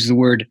begin to use the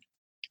word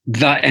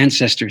the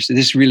ancestors.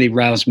 This really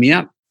roused me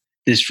up,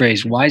 this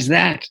phrase. Why is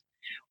that?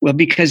 Well,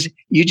 because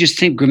you just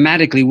think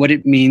grammatically what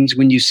it means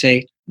when you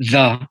say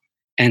the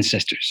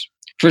ancestors.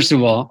 First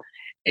of all,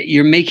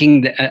 you're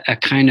making a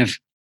kind of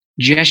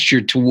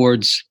gesture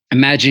towards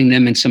imagining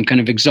them in some kind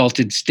of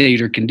exalted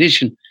state or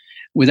condition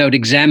without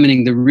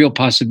examining the real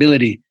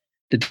possibility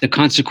that the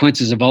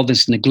consequences of all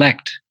this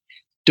neglect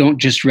don't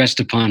just rest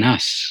upon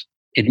us.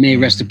 It may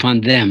rest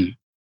upon them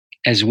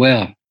as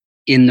well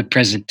in the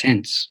present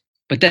tense.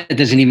 But that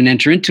doesn't even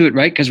enter into it,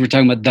 right? Because we're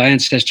talking about the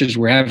ancestors.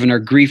 We're having our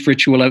grief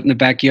ritual out in the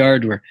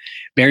backyard. We're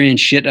burying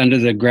shit under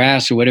the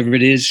grass or whatever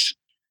it is,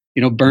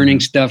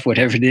 burning stuff,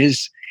 whatever it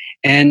is.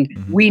 And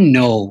we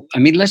know,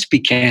 let's be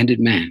candid,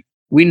 man.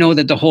 We know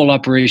that the whole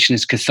operation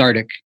is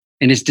cathartic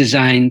and it's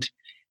designed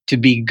to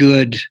be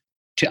good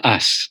to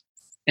us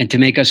and to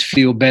make us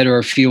feel better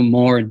or feel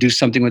more and do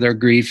something with our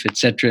grief, et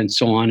cetera, and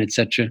so on, et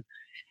cetera.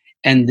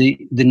 And the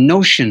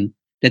notion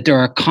that there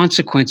are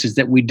consequences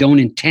that we don't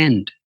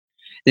intend,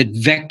 that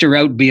vector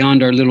out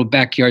beyond our little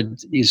backyard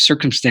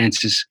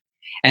circumstances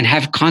and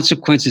have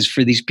consequences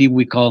for these people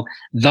we call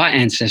the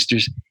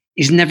ancestors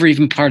is never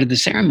even part of the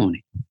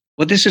ceremony.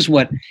 Well, this is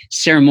what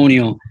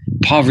ceremonial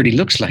poverty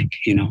looks like,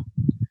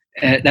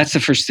 That's the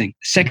first thing.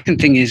 Second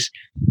thing is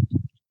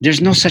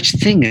there's no such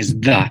thing as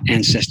the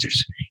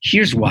ancestors.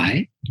 Here's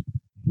why.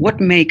 what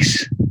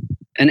makes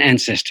an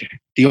ancestor?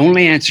 The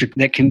only answer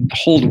that can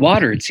hold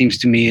water, it seems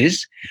to me,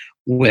 is,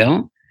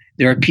 well,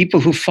 there are people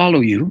who follow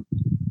you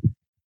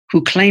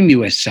who claim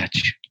you as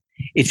such.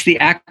 It's the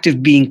act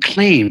of being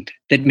claimed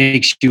that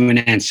makes you an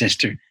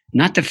ancestor,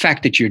 not the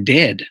fact that you're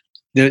dead.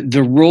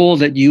 The role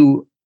that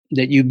you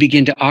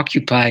begin to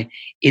occupy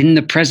in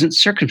the present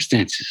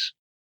circumstances.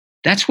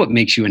 That's what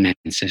makes you an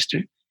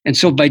ancestor. And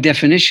so by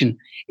definition,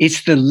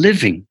 it's the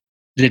living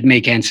that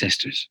make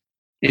ancestors.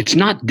 It's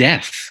not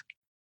death.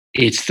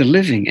 It's the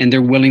living and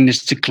their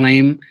willingness to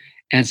claim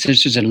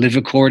ancestors and live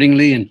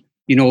accordingly and,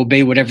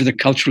 obey whatever the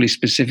culturally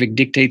specific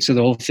dictates of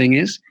the whole thing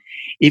is.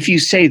 If you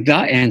say the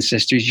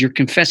ancestors, you're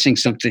confessing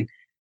something,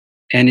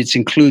 and it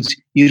includes,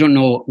 you don't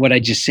know what I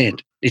just said.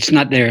 It's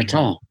not there at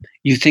all.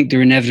 You think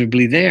they're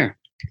inevitably there.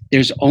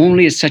 There's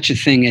only such a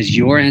thing as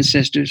your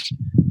ancestors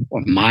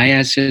or my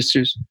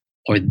ancestors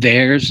or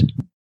theirs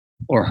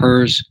or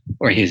hers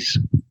or his.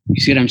 You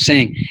see what I'm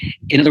saying?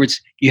 In other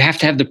words, you have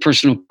to have the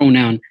personal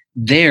pronoun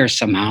there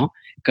somehow,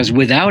 because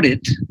without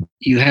it,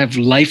 you have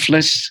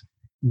lifeless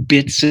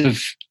bits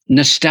of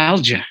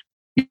nostalgia,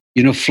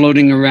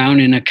 floating around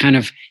in a kind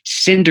of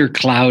cinder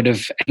cloud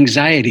of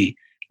anxiety,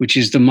 which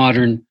is the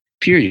modern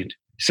period.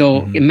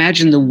 So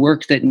imagine the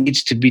work that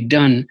needs to be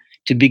done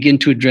to begin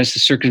to address the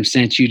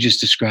circumstance you just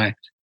described,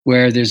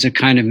 where there's a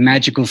kind of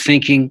magical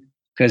thinking,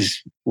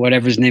 because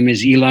whatever his name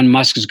is, Elon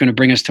Musk is going to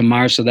bring us to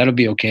Mars, so that'll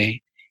be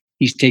okay.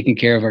 He's taking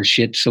care of our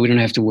shit, so we don't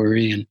have to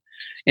worry.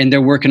 And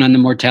they're working on the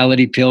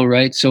mortality pill,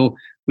 right? So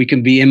we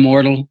can be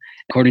immortal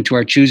according to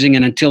our choosing.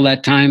 And until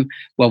that time,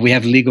 we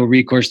have legal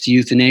recourse to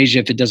euthanasia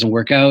if it doesn't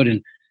work out.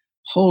 And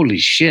holy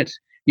shit,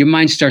 your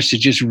mind starts to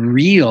just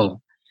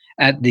reel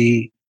at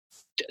the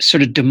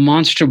sort of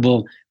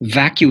demonstrable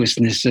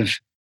vacuousness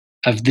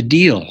of the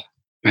deal,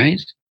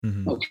 right?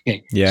 Mm-hmm.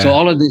 Okay. Yeah. So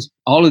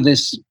all of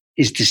this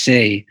is to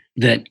say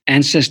that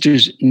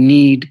ancestors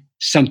need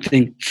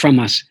something from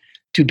us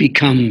to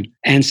become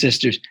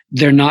ancestors.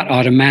 They're not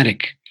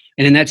automatic.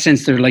 And in that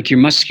sense, they're like your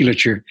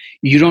musculature.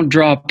 You don't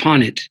draw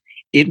upon it.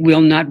 It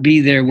will not be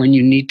there when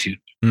you need to.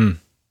 Mm.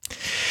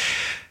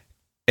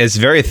 It's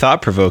very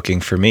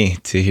thought-provoking for me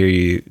to hear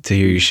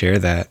you share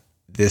that.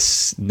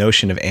 This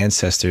notion of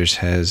ancestors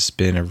has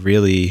been a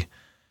really,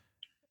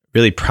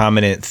 really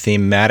prominent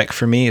thematic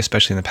for me,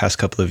 especially in the past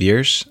couple of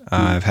years.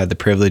 I've had the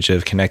privilege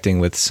of connecting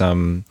with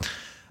some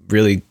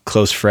really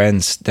close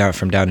friends down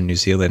in New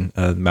Zealand,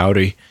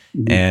 Maori,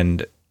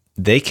 and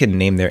they can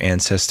name their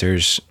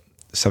ancestors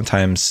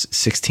sometimes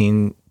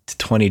 16 to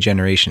 20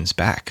 generations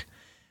back.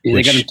 Yeah,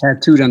 they got them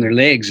tattooed on their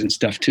legs and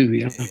stuff too.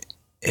 Yeah.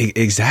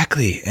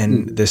 Exactly.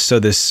 And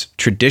this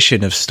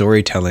tradition of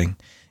storytelling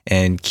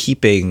and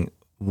keeping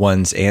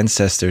one's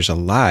ancestors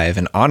alive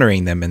and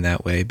honoring them in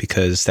that way,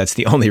 because that's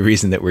the only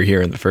reason that we're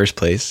here in the first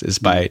place, is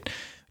by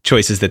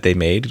choices that they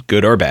made,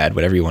 good or bad,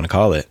 whatever you want to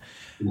call it.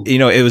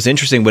 It was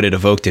interesting what it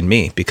evoked in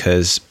me,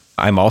 because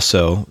I'm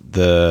also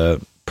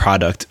the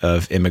product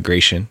of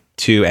immigration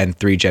 2 and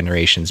 3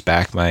 generations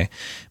back. My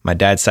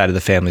dad's side of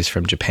the family's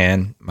from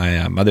Japan.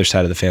 My mother's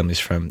side of the family's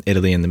from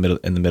Italy in the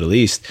Middle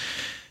East.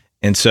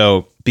 And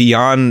so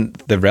beyond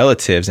the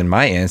relatives and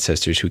my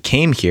ancestors who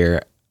came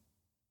here,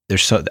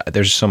 there's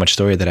so much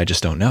story that I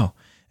just don't know.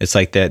 It's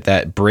like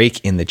that break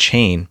in the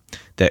chain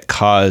that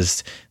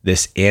caused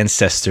this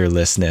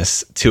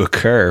ancestorlessness to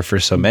occur for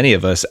so many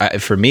of us.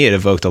 For me, it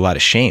evoked a lot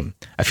of shame.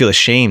 I feel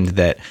ashamed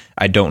that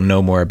I don't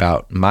know more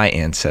about my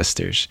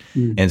ancestors.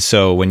 And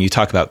so when you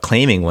talk about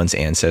claiming one's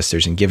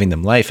ancestors and giving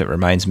them life, it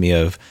reminds me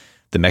of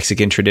the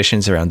Mexican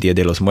traditions around Dia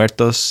de los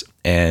Muertos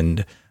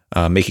and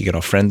making an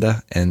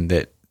ofrenda, and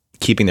that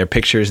keeping their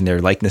pictures and their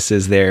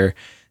likenesses there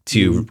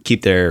to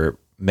keep their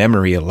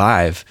memory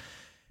alive.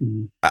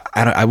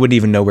 I wouldn't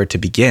even know where to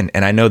begin.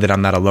 And I know that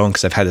I'm not alone,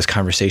 because I've had this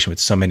conversation with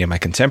so many of my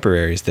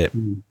contemporaries that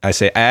I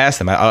ask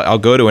them, I'll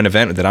go to an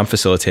event that I'm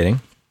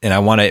facilitating and I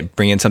want to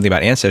bring in something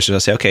about ancestors.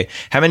 I'll say, okay,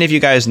 how many of you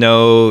guys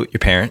know your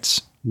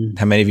parents?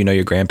 How many of you know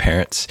your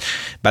grandparents?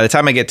 By the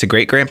time I get to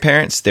great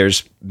grandparents,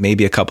 there's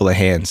maybe a couple of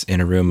hands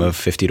in a room of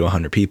 50 to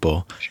 100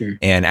 people. Sure.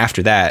 And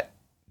after that,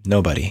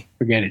 nobody.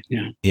 Forget it.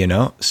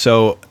 Yeah.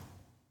 So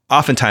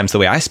oftentimes the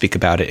way I speak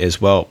about it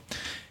is, well,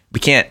 we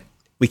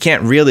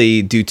can't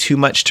really do too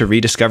much to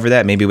rediscover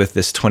that. Maybe with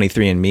this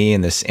 23andMe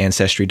and this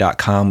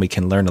Ancestry.com, we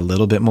can learn a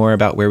little bit more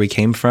about where we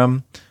came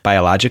from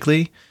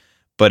biologically.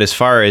 But as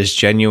far as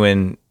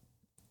genuine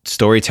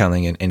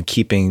storytelling and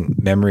keeping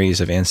memories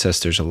of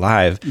ancestors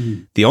alive,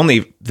 the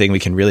only thing we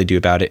can really do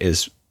about it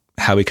is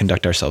how we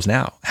conduct ourselves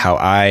now. How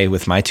I,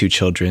 with my 2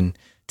 children,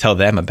 tell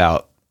them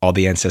about all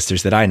the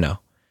ancestors that I know,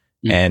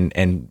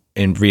 and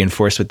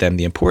reinforce with them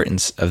the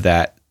importance of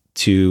that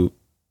to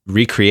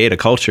recreate a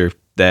culture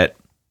that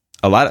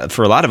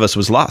for a lot of us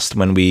was lost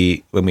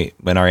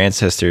when our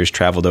ancestors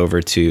traveled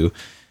over to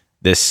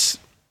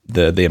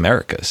the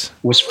Americas.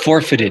 Was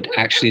forfeited,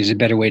 actually, is a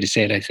better way to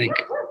say it, I think.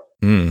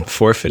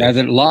 Forfeited. Rather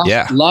than lost.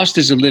 Yeah. Lost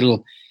is a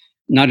little,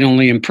 not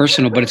only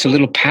impersonal, but it's a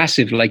little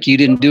passive. Like you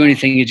didn't do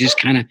anything. It just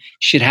kind of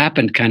shit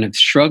happened, kind of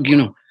shrug,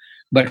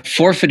 But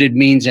forfeited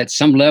means at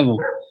some level,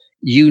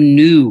 you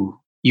knew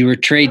you were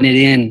trading it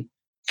in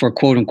for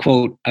quote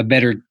unquote a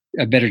better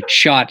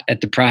shot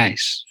at the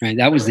prize, right?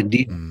 That was the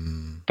deal.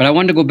 But I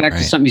wanted to go back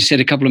to something you said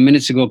a couple of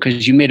minutes ago,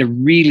 because you made a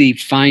really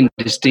fine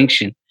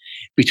distinction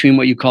between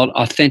what you called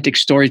authentic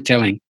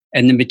storytelling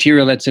and the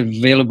material that's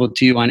available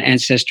to you on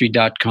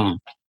ancestry.com.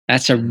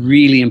 That's a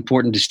really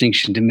important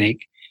distinction to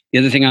make. The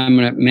other thing I'm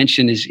going to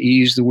mention is you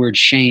use the word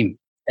shame.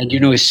 And,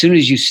 as soon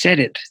as you said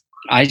it,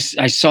 I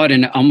saw it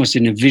in almost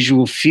in a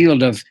visual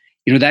field of,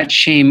 that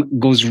shame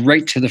goes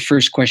right to the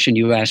first question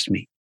you asked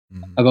me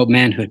about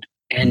manhood.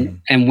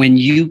 And when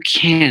you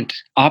can't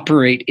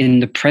operate in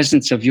the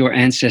presence of your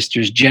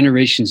ancestors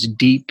generations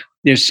deep,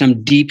 there's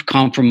some deep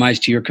compromise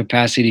to your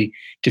capacity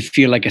to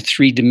feel like a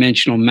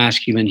three-dimensional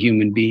masculine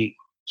human being.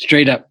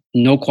 Straight up,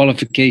 no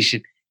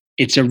qualification.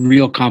 It's a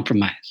real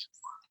compromise.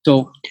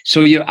 So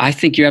I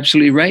think you're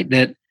absolutely right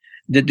that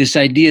this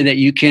idea that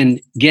you can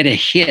get a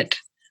hit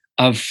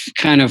of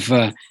kind of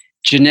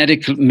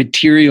genetic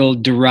material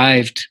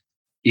derived,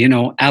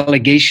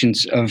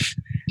 allegations of,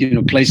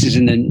 places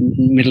in the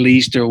Middle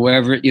East or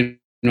wherever,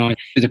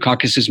 the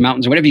Caucasus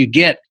Mountains or whatever you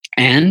get.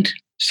 And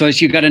so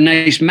you got a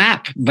nice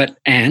map,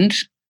 and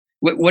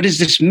what does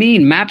this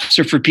mean? Maps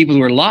are for people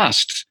who are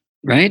lost,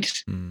 right?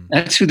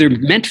 That's who they're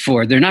meant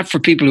for. They're not for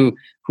people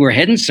who are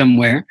heading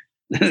somewhere.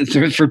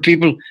 They're for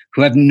people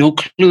who have no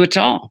clue at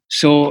all.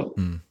 So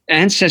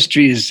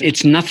ancestry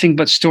it's nothing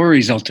but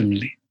stories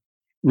ultimately.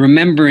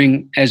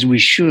 Remembering, as we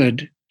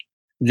should,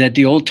 that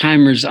the old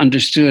timers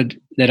understood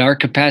that our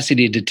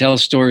capacity to tell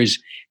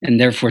stories and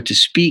therefore to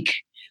speak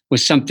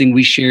was something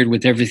we shared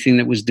with everything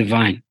that was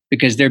divine,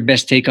 because their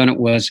best take on it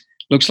was,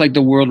 looks like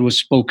the world was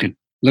spoken.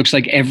 Looks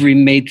like every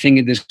made thing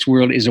in this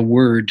world is a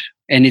word,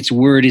 and its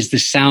word is the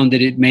sound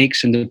that it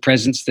makes and the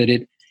presence that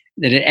it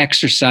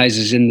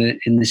exercises in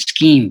the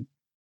scheme.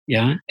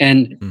 Yeah.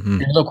 And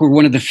look, we're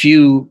one of the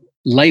few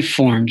life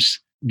forms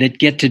that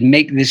get to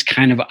make this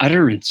kind of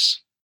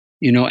utterance,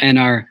 and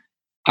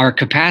our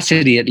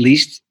capacity, at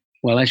least,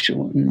 well,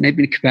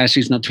 maybe capacity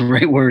is not the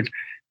right word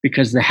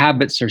because the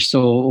habits are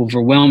so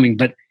overwhelming,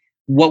 but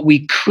what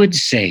we could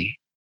say,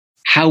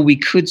 how we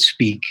could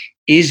speak,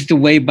 is the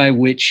way by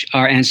which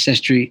our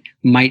ancestry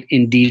might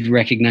indeed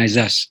recognize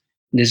us.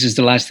 This is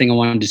the last thing I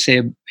wanted to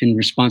say in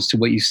response to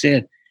what you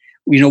said.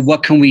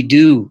 What can we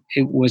do?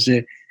 It was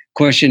a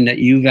question that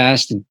you've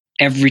asked, and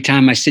every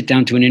time I sit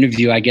down to an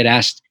interview, I get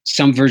asked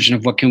some version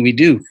of what can we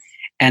do?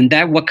 And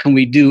that what can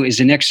we do is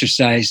an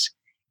exercise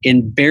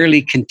in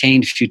barely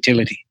contained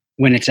futility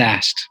when it's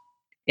asked.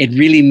 It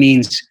really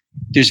means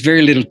there's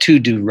very little to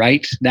do,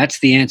 right? That's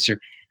the answer.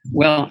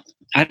 Well,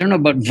 I don't know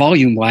about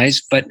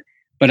volume-wise, but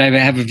I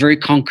have a very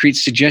concrete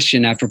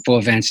suggestion apropos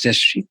of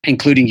ancestry,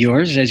 including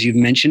yours, as you've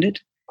mentioned it.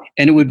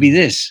 And it would be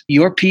this: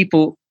 your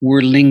people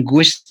were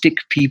linguistic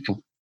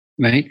people,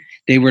 right?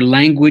 They were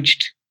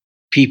languaged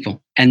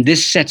people. And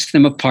this sets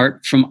them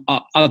apart from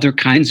other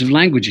kinds of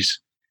languages,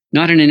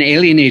 not in an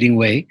alienating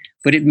way,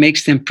 but it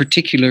makes them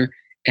particular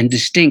and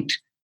distinct,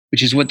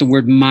 which is what the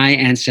word my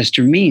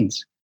ancestor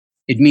means.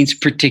 It means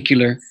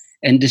particular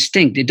and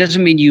distinct. It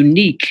doesn't mean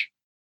unique.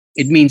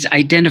 It means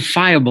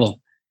identifiable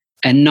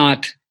and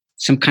not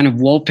some kind of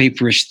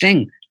wallpaperish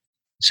thing.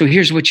 So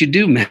here's what you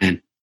do,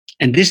 man.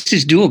 And this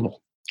is doable.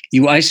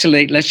 You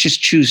isolate, let's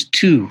just choose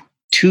two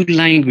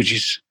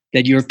languages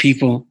that your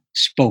people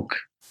spoke.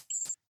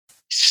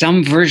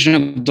 Some version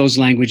of those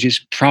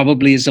languages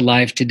probably is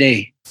alive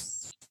today.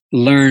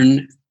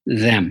 Learn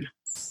them.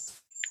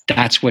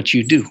 That's what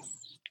you do.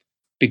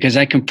 Because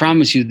I can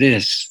promise you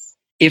this: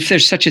 if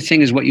there's such a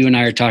thing as what you and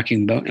I are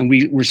talking about, and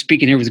we're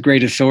speaking here with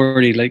great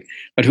authority,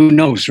 but who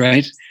knows,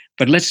 right?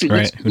 But let's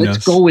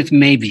go with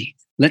maybe.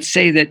 Let's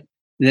say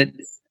that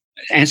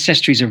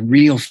ancestry is a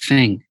real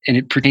thing and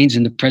it pertains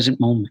in the present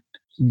moment.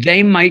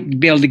 They might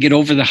be able to get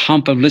over the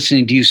hump of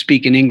listening to you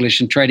speak in English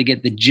and try to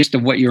get the gist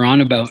of what you're on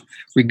about,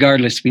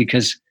 regardless,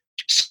 because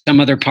some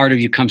other part of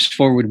you comes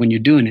forward when you're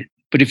doing it.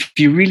 But if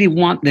you really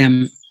want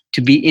them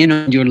to be in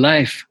on your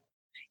life,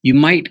 you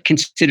might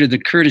consider the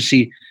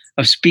courtesy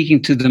of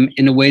speaking to them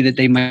in a way that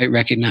they might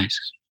recognize.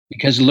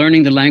 Because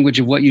learning the language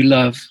of what you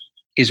love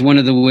is one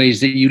of the ways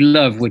that you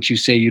love what you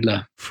say you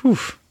love. Whew.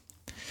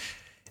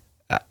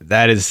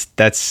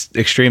 That's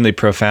extremely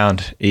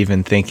profound.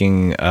 Even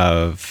thinking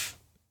of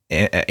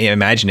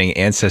imagining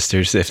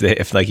ancestors,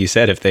 if like you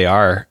said, if they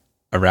are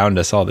around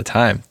us all the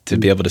time, to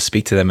be able to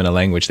speak to them in a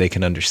language they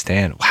can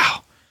understand.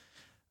 Wow,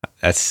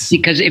 that's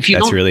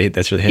really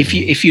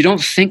if you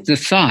don't think the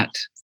thought,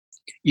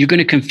 you're going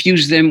to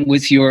confuse them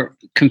with your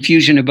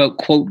confusion about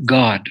quote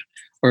God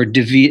or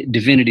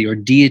divinity or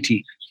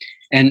deity.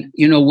 And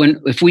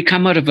if we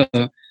come out of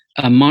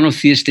a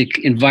monotheistic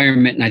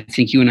environment, and I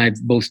think you and I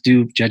both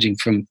do, judging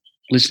from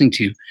listening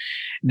to you,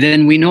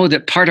 then we know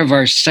that part of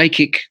our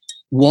psychic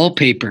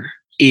wallpaper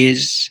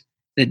is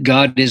that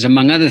God is,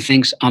 among other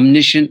things,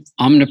 omniscient,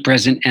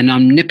 omnipresent, and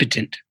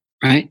omnipotent,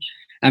 right?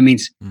 That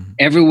means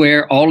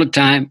everywhere, all the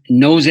time,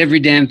 knows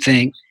every damn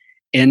thing,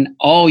 and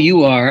all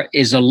you are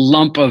is a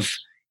lump of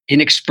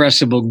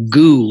inexpressible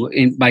goo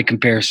by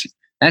comparison.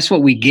 That's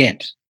what we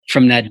get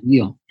from that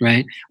deal,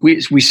 right?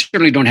 We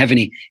certainly don't have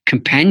any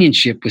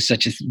companionship with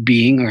such a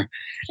being,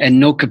 and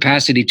no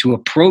capacity to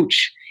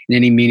approach in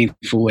any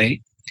meaningful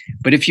way.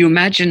 But if you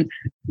imagine,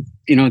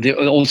 the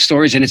old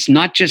stories, and it's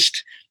not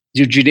just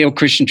the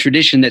Judeo-Christian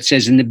tradition that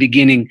says in the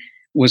beginning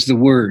was the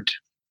Word.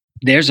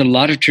 There's a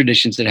lot of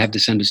traditions that have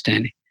this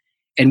understanding.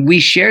 And we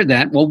share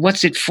that. Well,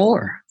 what's it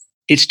for?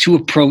 It's to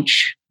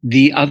approach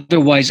the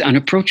otherwise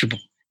unapproachable,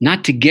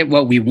 not to get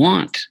what we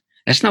want.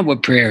 That's not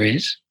what prayer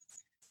is.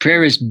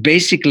 Prayer is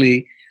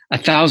basically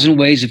 1,000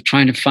 ways of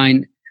trying to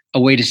find a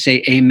way to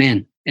say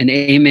amen. And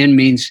amen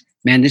means,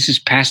 man, this is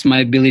past my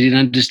ability to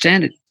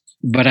understand it,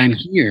 but I'm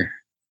here.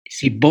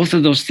 See, both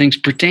of those things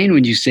pertain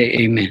when you say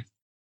amen.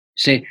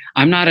 Say,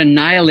 I'm not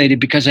annihilated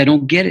because I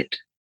don't get it,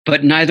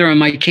 but neither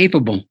am I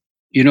capable.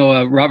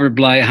 Robert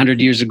Bly,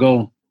 100 years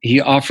ago, he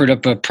offered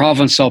up a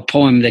Provençal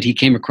poem that he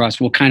came across,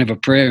 kind of a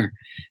prayer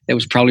that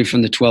was probably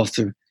from the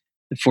 12th or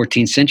the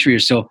 14th century or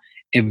so,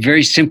 and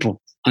very simple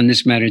on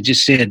this matter. It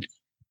just said,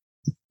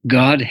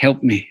 God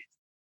help me,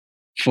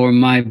 for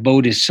my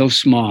boat is so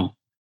small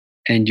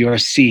and your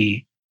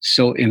sea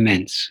so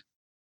immense.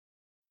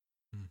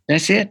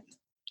 That's it.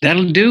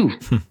 That'll do.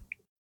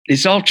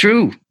 It's all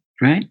true,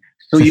 right?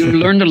 So you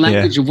learn the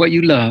language of what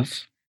you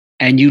love,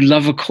 and you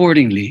love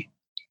accordingly.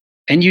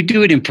 And you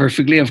do it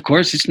imperfectly, of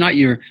course. It's not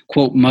your,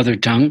 quote, mother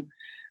tongue.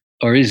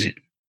 Or is it?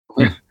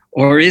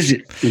 Or is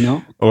it,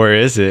 Or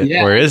is it?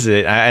 Yeah. Or is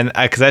it?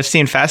 Because I've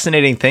seen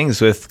fascinating things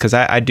because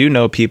I do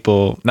know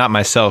people, not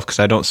myself, because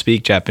I don't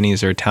speak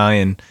Japanese or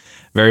Italian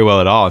very well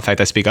at all. In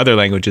fact, I speak other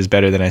languages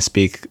better than I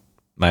speak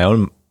my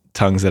own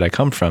tongues that I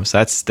come from. So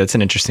that's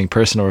an interesting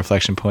personal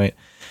reflection point.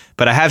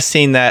 But I have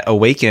seen that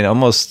awaken,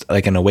 almost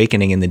like an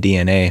awakening in the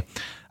DNA.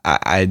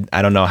 I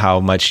don't know how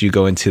much you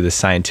go into the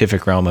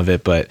scientific realm of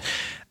it, but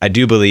I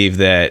do believe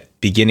that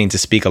beginning to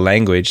speak a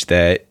language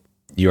that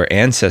your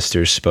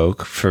ancestors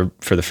spoke for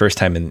the first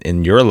time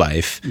in your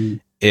life,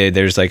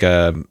 there's like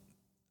a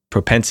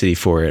propensity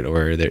for it,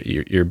 or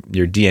your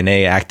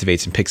DNA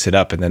activates and picks it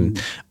up, and then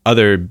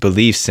other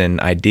beliefs and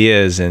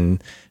ideas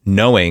and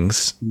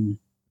knowings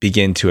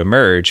begin to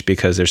emerge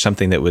because there's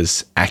something that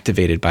was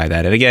activated by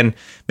that. And again,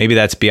 maybe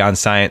that's beyond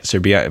science,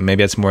 or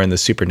maybe that's more in the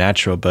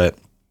supernatural, but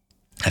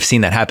I've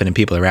seen that happen in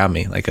people around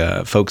me, like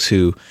folks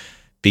who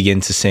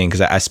begin to sing,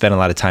 because I spent a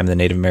lot of time in the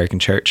Native American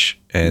church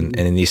and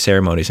in these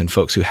ceremonies, and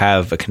folks who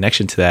have a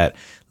connection to that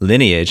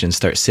lineage and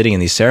start sitting in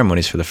these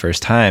ceremonies for the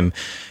first time.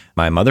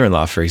 My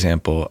mother-in-law, for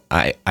example,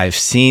 I've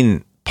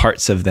seen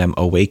parts of them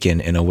awaken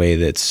in a way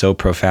that's so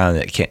profound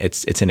that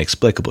it's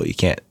inexplicable. You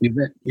can't.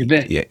 You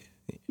bet. Yeah.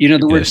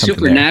 The word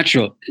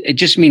supernatural, it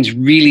just means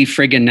really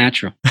friggin'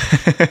 natural.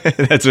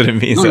 That's what it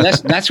means. No,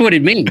 that's what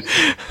it means.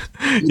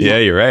 Yeah,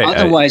 you're right.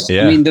 Otherwise,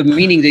 the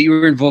meaning that you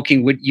were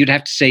invoking, you'd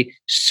have to say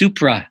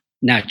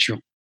supranatural.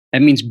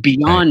 That means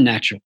beyond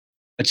natural.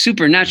 But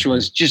supernatural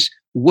is just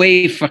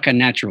way fucking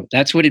natural.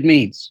 That's what it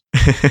means.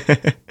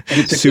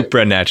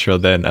 Supranatural,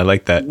 then. I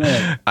like that.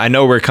 Yeah. I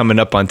know we're coming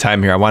up on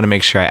time here. I want to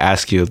make sure I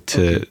ask you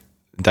to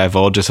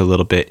divulge just a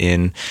little bit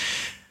in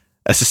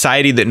a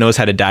society that knows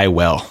how to die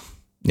well.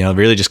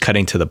 Really just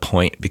cutting to the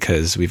point,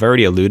 because we've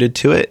already alluded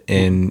to it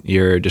in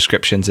your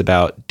descriptions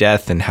about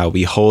death and how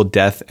we hold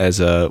death as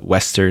a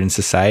Western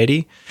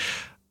society.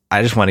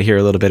 I just want to hear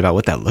a little bit about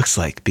what that looks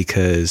like,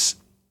 because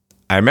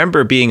I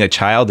remember being a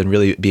child and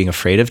really being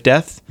afraid of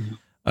death,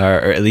 or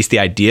at least the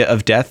idea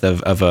of death,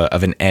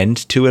 of an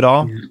end to it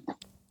all. Yeah.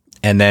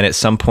 And then at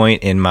some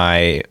point in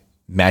my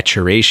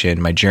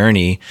maturation, my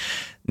journey,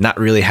 not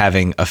really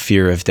having a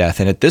fear of death.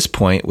 And at this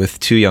point, with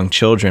 2 young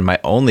children, my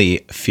only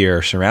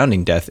fear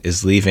surrounding death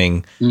is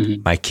leaving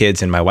my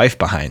kids and my wife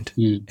behind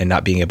and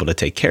not being able to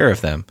take care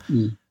of them.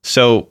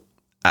 So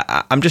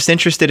I'm just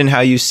interested in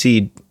how you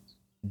see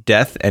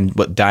death and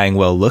what dying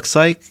well looks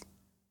like,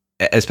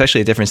 especially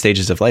at different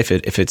stages of life,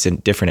 if it's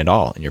different at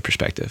all in your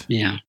perspective.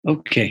 Yeah.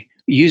 Okay.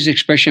 You used the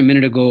expression a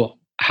minute ago,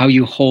 how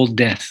you hold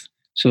death.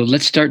 So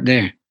let's start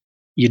there.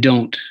 You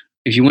don't.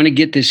 If you want to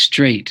get this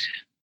straight,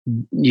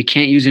 you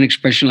can't use an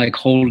expression like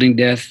holding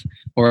death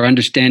or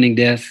understanding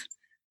death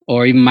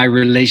or even my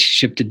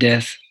relationship to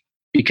death,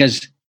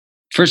 because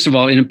first of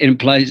all, it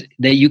implies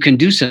that you can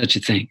do such a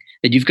thing,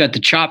 that you've got the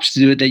chops to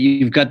do it, that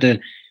you've got the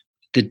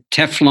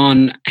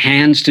Teflon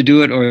hands to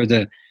do it, or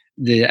the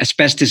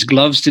asbestos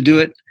gloves to do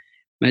it.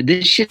 Man,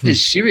 this shit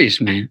is serious,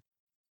 man.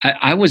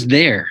 I was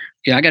there.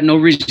 Yeah, I got no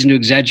reason to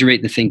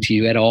exaggerate the thing to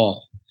you at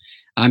all.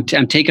 I'm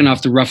taking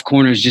off the rough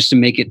corners just to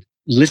make it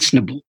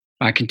listenable.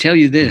 I can tell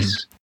you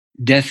this.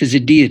 Death is a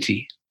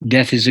deity.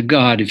 Death is a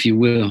god, if you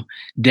will.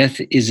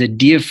 Death is a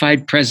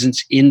deified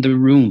presence in the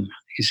room,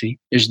 you see.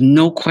 There's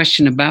no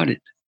question about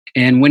it.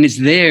 And when it's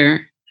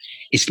there,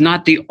 it's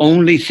not the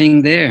only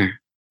thing there,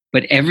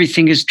 but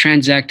everything is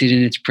transacted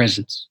in its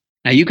presence.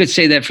 Now, you could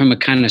say that from a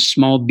kind of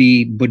small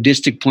b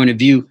Buddhistic point of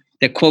view,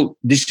 that, quote,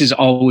 this is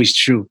always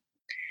true.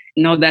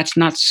 No, that's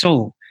not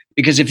so.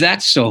 Because if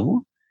that's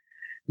so,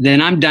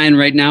 then I'm dying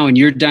right now and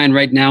you're dying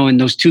right now, and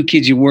those 2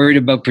 kids you're worried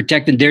about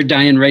protecting, they're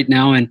dying right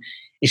now. And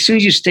as soon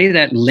as you say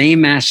that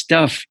lame ass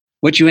stuff,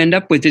 what you end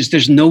up with is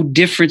there's no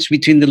difference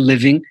between the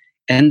living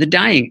and the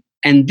dying.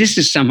 And this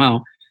is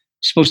somehow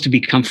supposed to be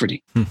comforting,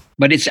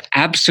 but it's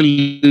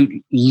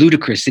absolute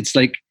ludicrous. It's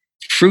like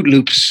Fruit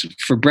Loops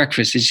for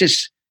breakfast. It's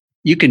just,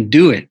 you can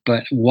do it,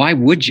 but why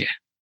would you?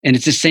 And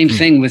it's the same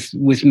thing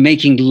with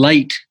making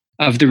light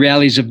of the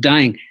realities of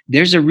dying.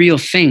 There's a real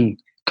thing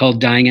called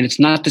dying, and it's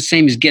not the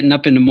same as getting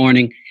up in the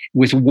morning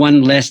with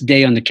one less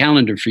day on the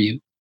calendar for you.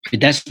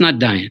 That's not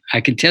dying.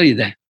 I can tell you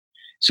that.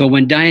 So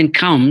when dying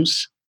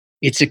comes,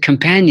 it's a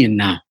companion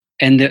now.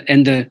 And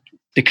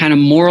the kind of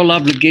moral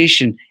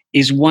obligation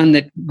is one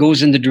that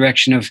goes in the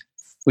direction of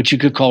what you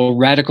could call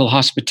radical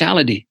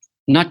hospitality,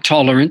 not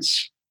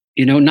tolerance,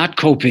 not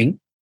coping,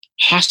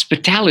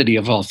 hospitality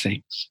of all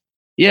things.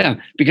 Yeah,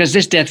 because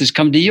this death has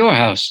come to your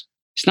house.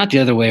 It's not the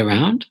other way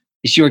around.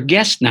 It's your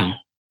guest now,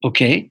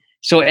 okay?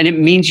 So, and it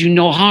means you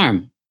no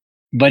harm,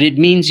 but it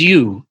means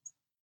you.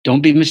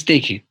 Don't be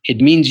mistaken.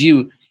 It means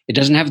you. It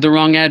doesn't have the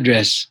wrong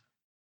address,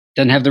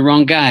 doesn't have the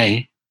wrong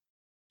guy.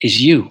 It's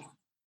you,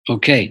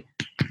 okay?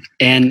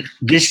 And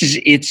this is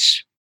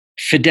its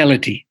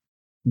fidelity.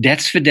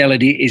 Death's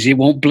fidelity is it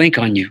won't blink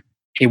on you.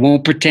 It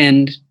won't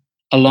pretend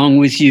along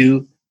with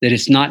you that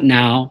it's not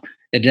now,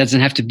 that it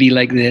doesn't have to be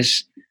like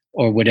this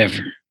or whatever.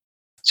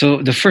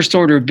 So the first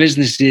order of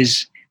business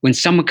is when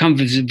someone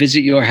comes to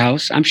visit your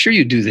house, I'm sure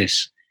you do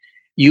this,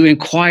 you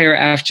inquire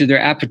after their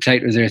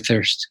appetite or their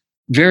thirst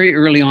very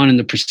early on in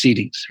the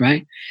proceedings,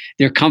 right?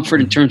 Their comfort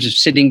in terms of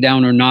sitting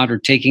down or not, or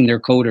taking their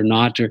coat or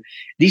not, or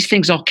these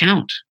things all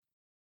count,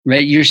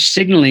 right? You're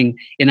signaling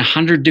in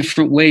 100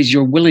 different ways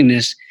your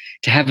willingness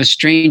to have a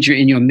stranger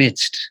in your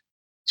midst.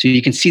 So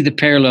you can see the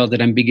parallel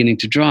that I'm beginning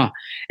to draw.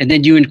 And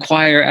then you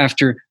inquire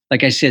after,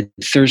 like I said,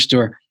 thirst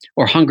or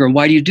hunger.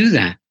 Why do you do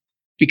that?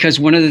 Because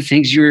one of the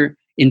things you're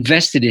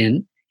invested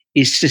in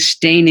is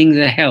sustaining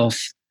the health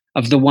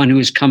of the one who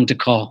has come to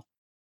call.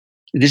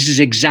 This is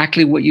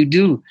exactly what you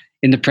do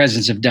in the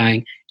presence of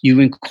dying. You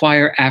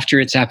inquire after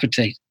its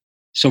appetite.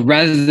 So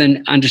rather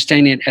than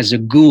understanding it as a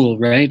ghoul,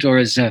 right, or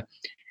as a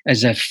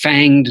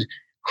fanged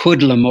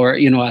hoodlum, or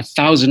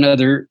 1,000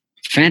 other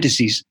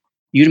fantasies,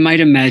 you might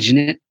imagine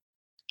it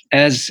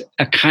as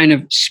a kind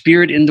of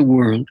spirit in the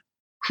world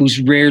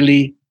who's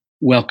rarely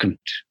welcomed.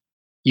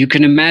 You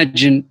can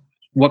imagine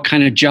what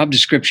kind of job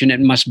description it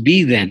must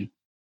be then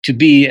to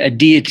be a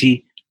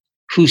deity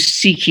who's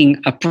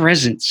seeking a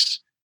presence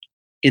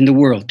in the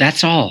world.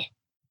 That's all.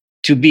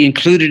 To be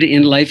included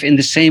in life in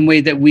the same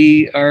way that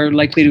we are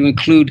likely to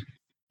include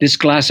this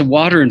glass of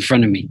water in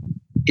front of me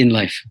in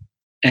life.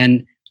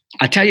 And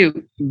I tell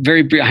you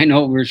very brief, I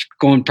know we're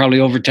going probably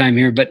over time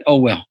here, but oh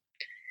well.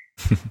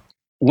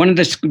 One of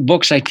the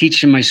books I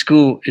teach in my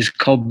school is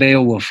called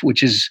Beowulf,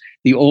 which is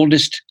the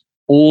oldest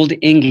Old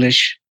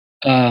English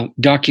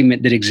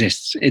document that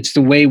exists. It's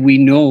the way we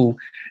know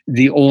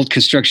the old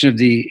construction of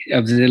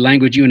the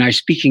language you and I are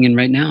speaking in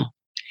right now.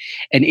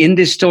 And in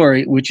this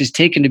story, which is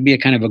taken to be a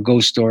kind of a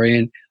ghost story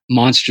and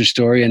monster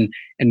story, and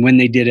when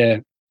they did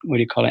an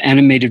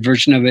animated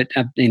version of it,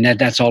 and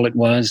that's all it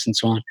was, and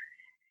so on.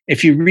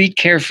 If you read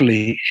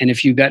carefully, and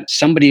if you've got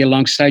somebody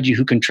alongside you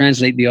who can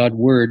translate the odd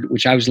word,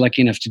 which I was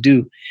lucky enough to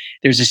do,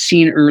 there's a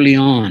scene early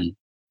on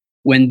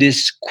when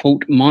this,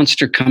 quote,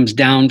 monster comes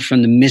down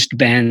from the mist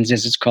bands,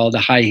 as it's called, the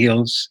high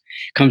hills,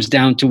 comes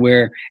down to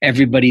where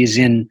everybody is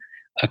in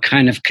a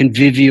kind of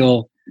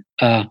convivial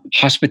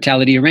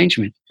hospitality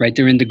arrangement, right?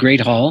 They're in the Great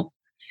Hall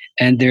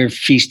and they're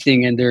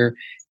feasting and they're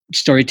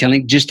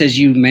storytelling, just as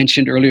you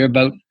mentioned earlier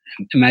about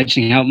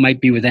imagining how it might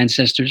be with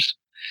ancestors.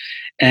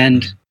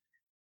 And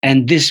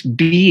this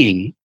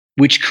being,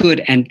 which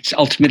could and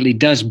ultimately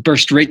does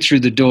burst right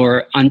through the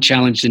door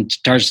unchallenged and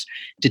starts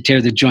to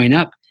tear the joint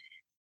up,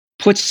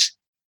 puts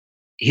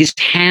his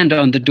hand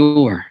on the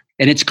door.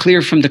 And it's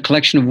clear from the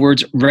collection of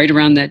words right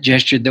around that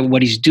gesture that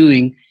what he's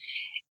doing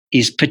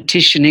is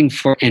petitioning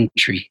for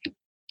entry.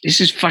 This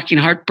is fucking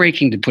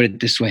heartbreaking to put it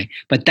this way,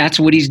 but that's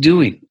what he's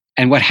doing.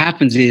 And what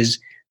happens is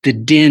the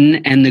din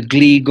and the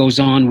glee goes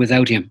on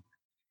without him,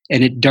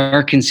 and it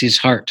darkens his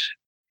heart.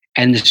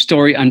 And the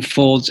story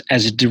unfolds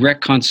as a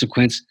direct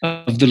consequence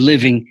of the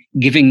living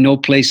giving no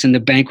place in the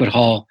banquet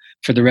hall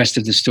for the rest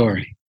of the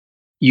story.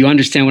 You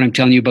understand what I'm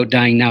telling you about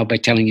dying now by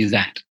telling you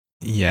that?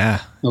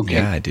 Yeah. Okay.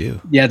 Yeah, I do.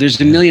 Yeah,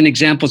 there's a million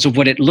examples of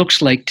what it looks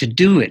like to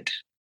do it.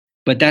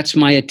 But that's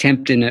my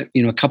attempt in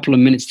a couple of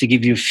minutes to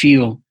give you a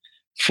feel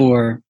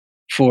for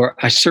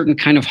a certain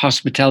kind of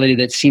hospitality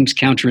that seems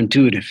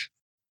counterintuitive.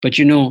 But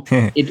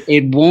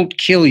it won't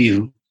kill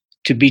you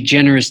to be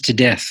generous to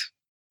death.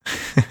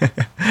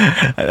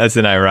 That's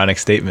an ironic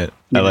statement.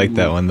 I like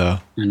that one, though.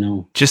 I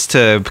know. Just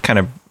to kind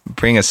of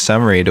bring a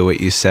summary to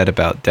what you said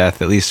about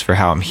death, at least for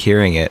how I'm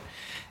hearing it,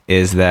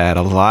 is that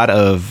a lot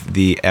of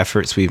the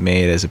efforts we've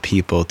made as a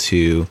people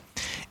to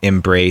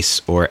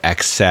embrace or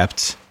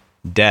accept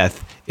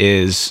death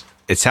is,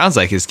 it sounds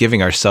like, is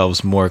giving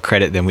ourselves more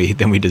credit than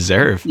we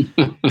deserve,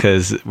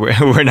 because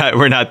we're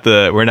not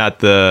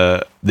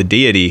the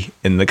deity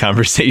in the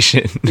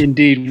conversation.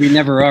 Indeed, we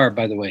never are,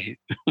 by the way.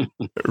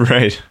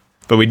 Right.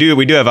 But we do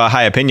have a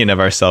high opinion of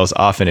ourselves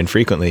often and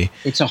frequently.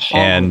 It's a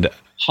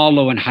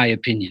hollow and high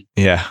opinion.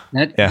 Yeah.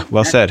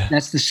 Well said.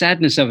 That's the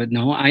sadness of it.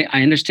 No, I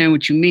understand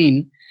what you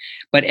mean,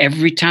 but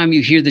every time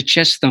you hear the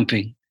chest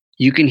thumping,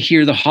 you can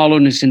hear the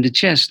hollowness in the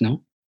chest.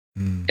 No,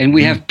 and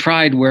we have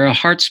pride where our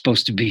heart's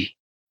supposed to be.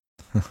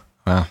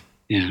 Wow.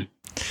 Yeah.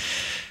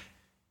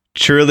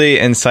 Truly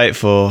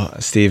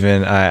insightful,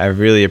 Stephen. I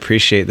really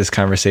appreciate this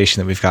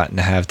conversation that we've gotten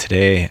to have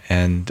today.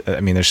 And I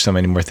mean, there's so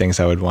many more things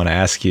I would want to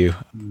ask you,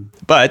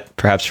 but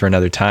perhaps for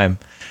another time.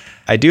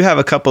 I do have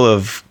a couple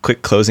of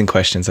quick closing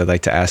questions I'd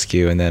like to ask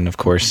you, and then, of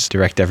course,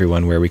 direct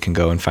everyone where we can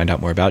go and find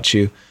out more about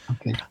you.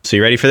 Okay. So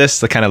you ready for this?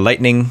 The kind of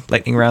lightning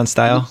round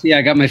style? Yeah,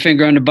 I got my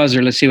finger on the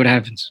buzzer. Let's see what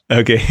happens.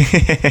 Okay.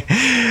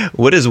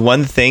 What is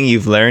one thing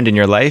you've learned in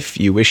your life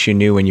you wish you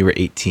knew when you were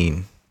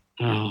 18?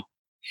 Oh,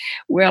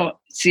 well,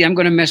 see, I'm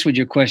going to mess with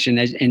your question,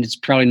 and it's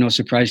probably no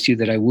surprise to you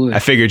that I would. I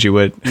figured you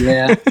would.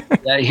 Yeah.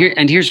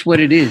 Here's what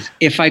it is.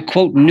 If I,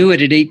 quote, knew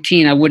it at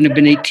 18, I wouldn't have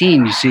been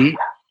 18, you see?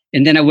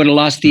 And then I would have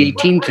lost the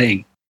 18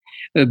 thing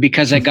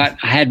because I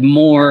had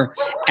more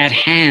at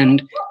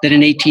hand than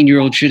an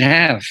 18-year-old should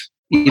have.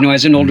 You know,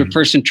 as an older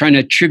person trying to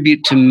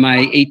attribute to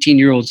my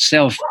 18-year-old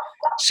self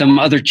some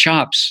other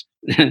chops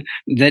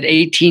that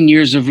 18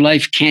 years of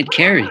life can't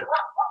carry.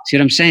 See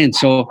what I'm saying?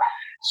 So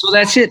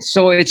that's it.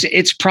 So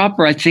it's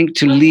proper, I think,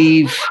 to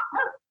leave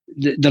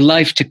the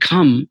life to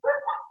come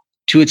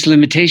to its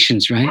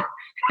limitations, right?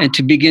 And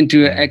to begin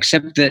to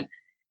accept that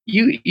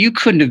you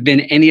couldn't have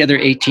been any other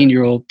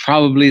 18-year-old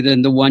probably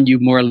than the one you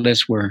more or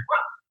less were,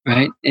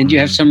 right? And you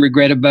have some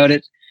regret about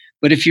it.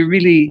 But if you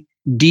really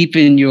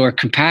deepen your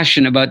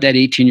compassion about that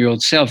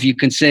 18-year-old self, you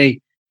can say,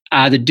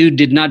 the dude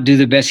did not do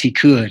the best he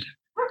could.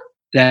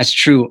 That's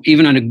true.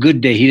 Even on a good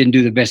day, he didn't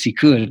do the best he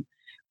could.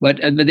 But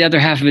the other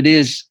half of it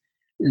is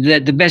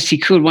that the best he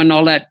could wasn't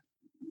all that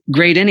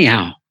great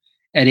anyhow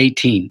at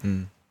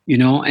 18, you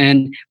know,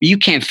 and you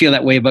can't feel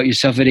that way about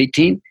yourself at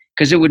 18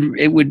 because it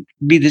would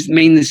be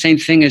the same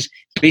thing as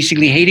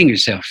basically hating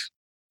yourself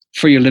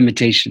for your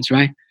limitations,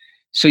 right?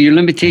 So your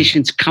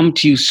limitations come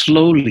to you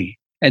slowly,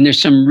 and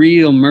there's some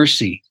real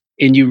mercy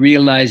in you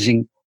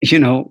realizing, you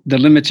know, the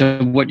limits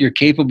of what you're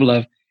capable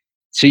of,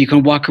 so you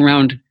can walk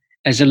around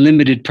as a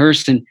limited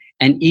person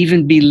and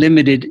even be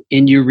limited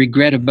in your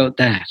regret about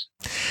that.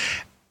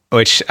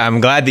 Which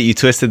I'm glad that you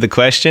twisted the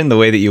question the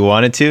way that you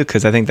wanted to,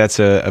 because I think that's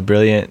a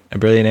brilliant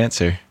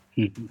answer.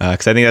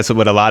 Because I think that's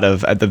what a lot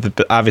of,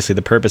 obviously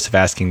the purpose of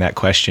asking that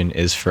question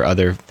is for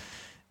other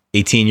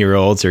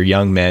 18-year-olds or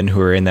young men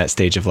who are in that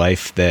stage of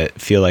life that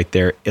feel like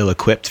they're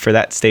ill-equipped for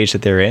that stage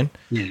that they're in.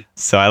 Yeah.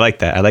 So I like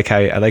that. I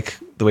like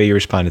the way you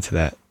responded to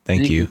that.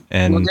 Thank you.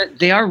 And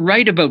they are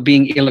right about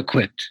being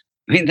ill-equipped.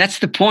 I mean, that's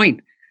the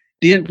point.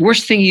 The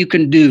worst thing you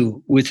can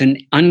do with an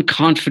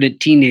unconfident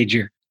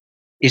teenager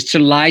is to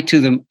lie to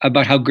them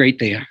about how great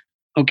they are.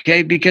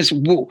 Okay? Because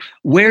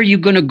where are you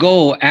going to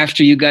go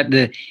after you got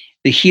the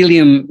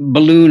helium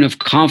balloon of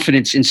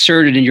confidence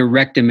inserted in your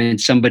rectum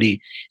and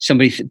somebody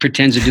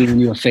pretends to do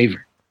you a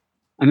favor?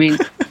 I mean,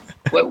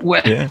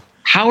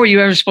 how are you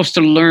ever supposed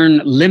to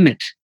learn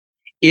limit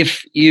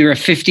if you're a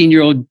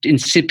 15-year-old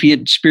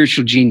incipient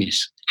spiritual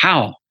genius?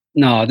 How?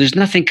 No, there's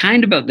nothing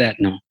kind about that.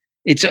 No,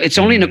 it's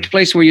only in a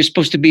place where you're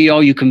supposed to be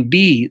all you can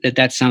be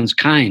that sounds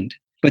kind.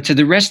 But to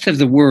the rest of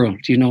the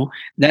world, you know,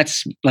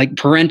 that's like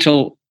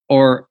parental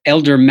or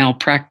elder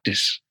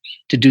malpractice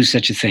to do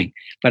such a thing.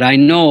 But I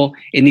know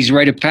in these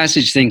rite of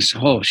passage things,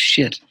 oh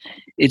shit,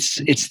 it's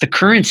the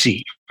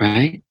currency,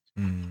 right?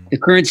 The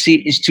currency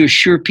is to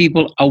assure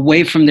people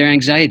away from their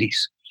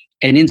anxieties,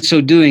 and in so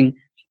doing,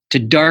 to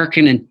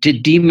darken and to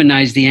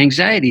demonize the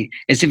anxiety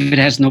as if it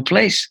has no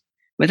place.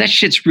 But that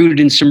shit's rooted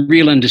in some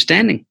real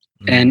understanding,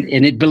 and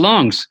it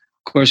belongs.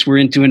 Of course, we're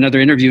into another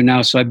interview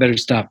now, so I better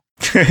stop.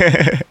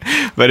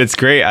 But it's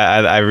great.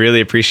 I really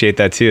appreciate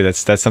that too.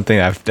 That's something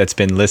that's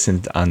been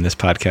listened on this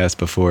podcast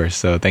before.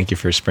 So thank you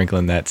for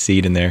sprinkling that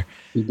seed in there.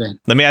 You bet.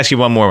 Let me ask you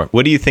one more.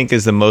 What do you think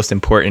is the most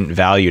important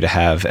value to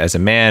have as a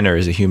man or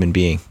as a human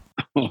being?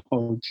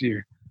 Oh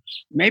dear.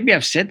 Maybe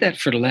I've said that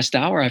for the last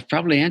hour. I've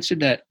probably answered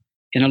that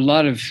in a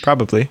lot of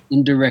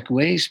indirect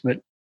ways,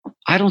 but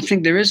I don't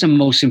think there is a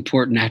most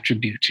important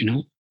attribute, you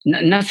know?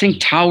 Nothing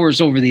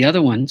towers over the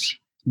other ones,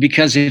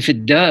 because if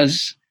it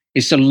does,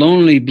 it's a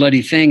lonely,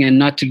 bloody thing and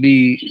not to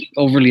be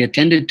overly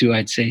attended to,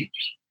 I'd say.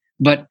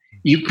 But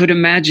you could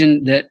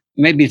imagine that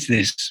maybe it's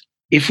this.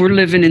 If we're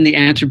living in the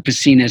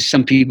Anthropocene, as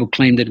some people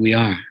claim that we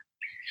are,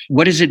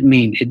 what does it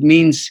mean? It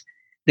means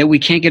that we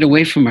can't get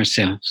away from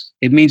ourselves.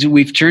 It means that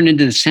we've turned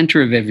into the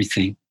center of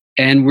everything.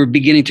 And we're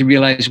beginning to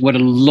realize what a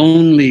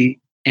lonely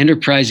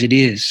enterprise it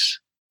is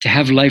to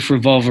have life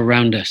revolve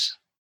around us.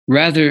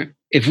 Rather,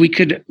 if we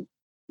could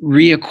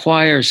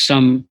reacquire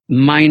some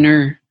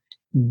minor,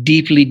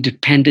 deeply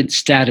dependent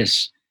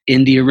status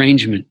in the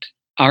arrangement,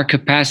 our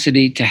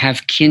capacity to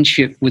have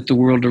kinship with the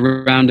world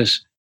around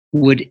us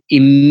would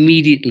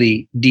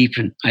immediately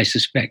deepen, I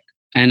suspect.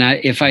 And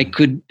if I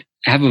could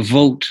have a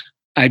vote,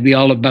 I'd be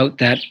all about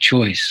that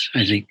choice,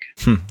 I think.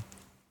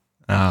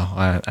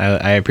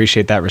 I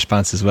appreciate that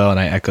response as well, and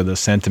I echo those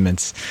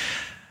sentiments.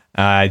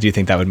 I do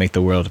think that would make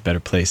the world a better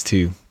place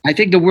too. I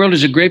think the world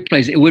is a great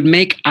place. It would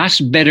make us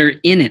better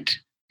in it,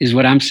 is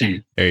what I'm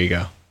saying. There you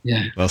go.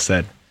 Yeah. Well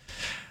said.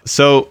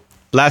 So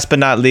last but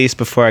not least,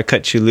 before I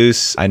cut you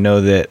loose, I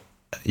know that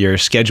your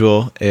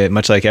schedule,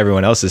 much like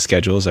everyone else's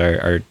schedules,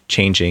 are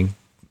changing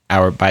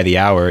hour by the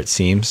hour, it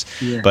seems.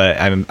 Yeah. But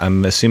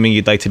I'm assuming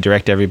you'd like to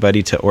direct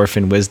everybody to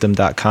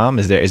orphanwisdom.com.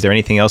 Is there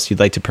anything else you'd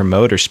like to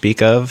promote or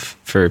speak of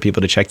for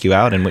people to check you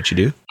out and what you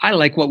do? I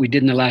like what we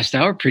did in the last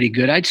hour pretty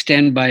good. I'd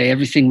stand by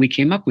everything we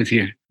came up with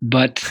here.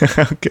 But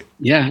okay.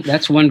 Yeah,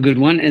 that's one good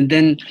one. And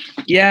then,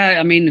 yeah,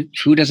 I mean,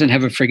 who doesn't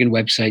have a friggin'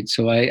 website?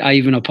 So I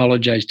even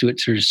apologize to it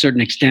to a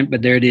certain extent,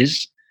 but there it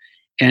is.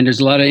 And there's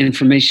a lot of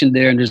information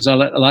there, and there's a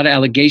lot of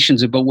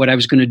allegations about what I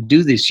was going to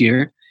do this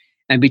year.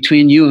 And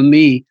between you and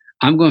me,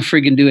 I'm going to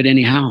friggin' do it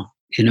anyhow.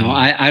 You know,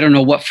 I don't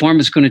know what form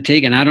it's going to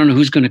take, and I don't know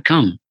who's going to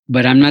come,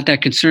 but I'm not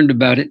that concerned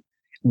about it.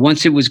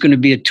 Once it was going to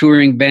be a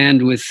touring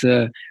band with,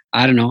 8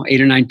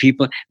 or 9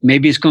 people,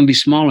 maybe it's going to be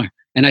smaller.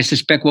 And I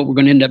suspect what we're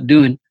going to end up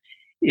doing,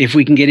 if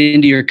we can get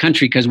into your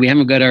country, because we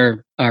haven't got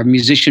our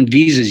musician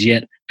visas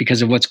yet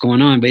because of what's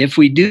going on. But if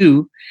we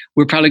do,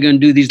 we're probably going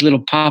to do these little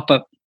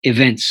pop-up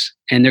events,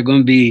 and they're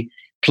going to be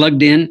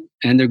plugged in,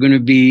 and they're going to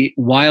be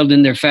wild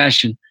in their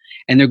fashion.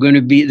 And they're going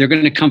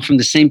to come from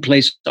the same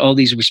place all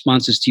these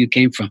responses to you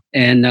came from.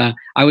 And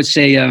I would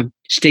say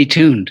stay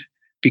tuned,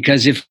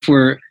 because if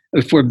we're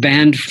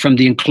banned from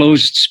the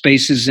enclosed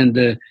spaces and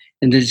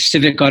the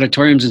civic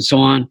auditoriums and so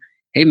on,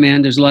 hey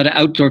man, there's a lot of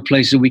outdoor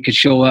places we could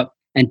show up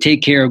and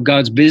take care of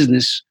God's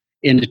business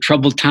in a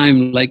troubled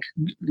time, like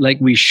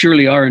we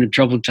surely are in a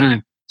troubled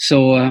time.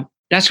 So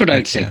that's what I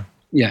would say.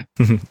 Yeah.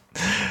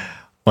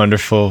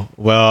 Wonderful.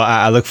 Well,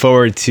 I look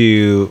forward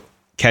to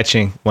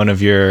catching one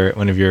of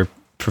your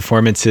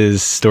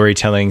performances,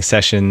 storytelling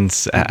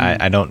sessions.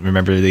 I don't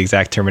remember the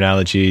exact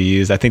terminology you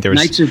used. I think there was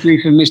Nights of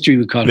Grief and Mystery,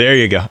 we call it. There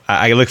you go.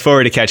 I look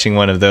forward to catching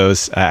one of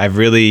those. I've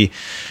really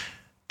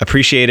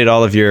appreciated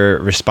all of your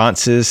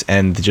responses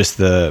and just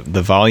the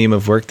volume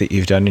of work that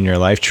you've done in your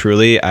life.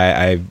 Truly,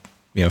 I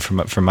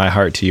from my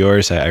heart to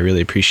yours, I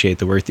really appreciate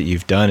the work that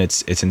you've done.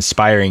 It's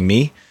inspiring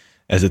me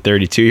as a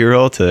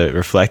 32-year-old to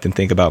reflect and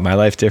think about my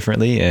life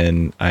differently.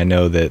 And I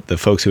know that the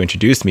folks who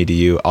introduced me to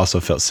you also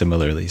felt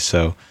similarly.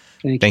 So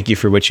thank you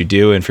for what you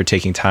do and for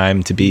taking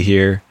time to be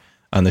here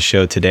on the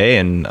show today.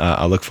 And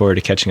I'll look forward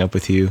to catching up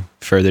with you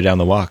further down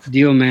the walk.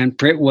 Deal, man.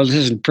 Well,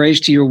 listen, praise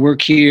to your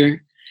work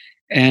here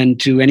and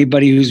to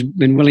anybody who's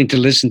been willing to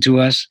listen to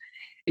us.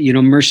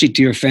 Mercy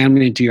to your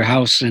family and to your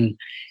house, and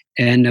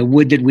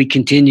would that we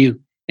continue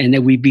and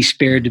that we be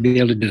spared to be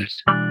able to do it.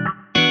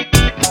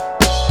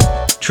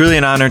 Truly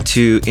an honor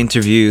to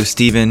interview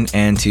Stephen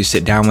and to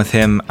sit down with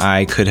him.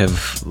 I could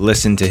have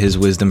listened to his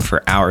wisdom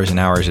for hours and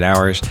hours and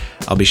hours.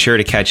 I'll be sure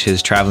to catch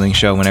his traveling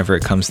show whenever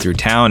it comes through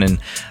town, and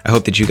I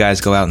hope that you guys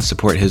go out and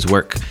support his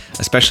work,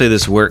 especially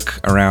this work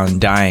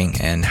around dying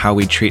and how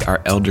we treat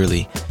our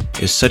elderly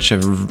is such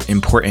an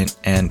important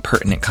and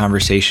pertinent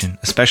conversation,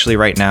 especially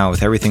right now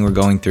with everything we're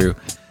going through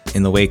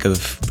in the wake of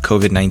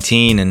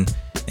COVID-19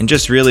 and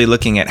just really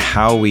looking at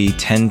how we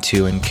tend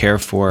to and care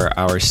for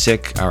our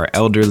sick, our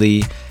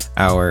elderly,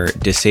 our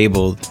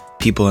disabled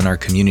people in our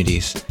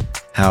communities,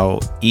 how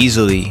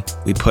easily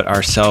we put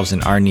ourselves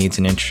and our needs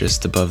and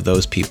interests above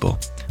those people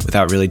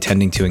without really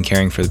tending to and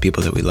caring for the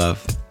people that we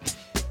love.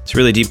 It's a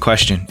really deep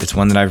question. It's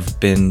one that I've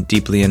been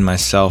deeply in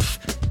myself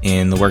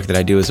in the work that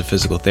I do as a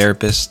physical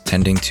therapist,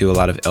 tending to a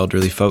lot of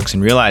elderly folks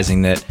and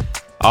realizing that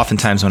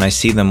oftentimes when I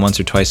see them once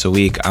or twice a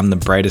week, I'm the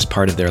brightest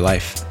part of their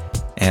life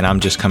and I'm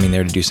just coming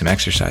there to do some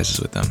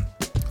exercises with them.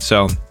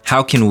 So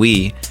how can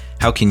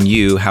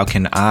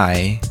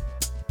I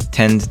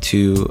tend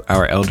to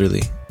our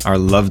elderly, our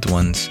loved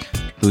ones,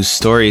 whose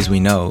stories we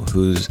know,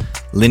 whose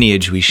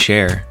lineage we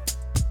share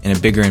in a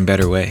bigger and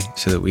better way,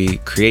 so that we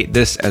create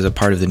this as a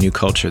part of the new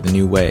culture, the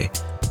new way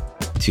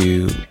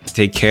to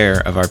take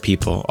care of our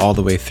people all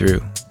the way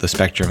through the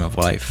spectrum of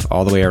life,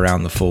 all the way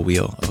around the full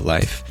wheel of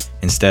life,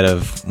 instead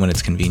of when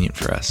it's convenient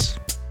for us.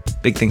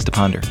 Big things to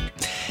ponder.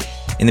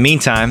 In the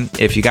meantime,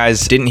 if you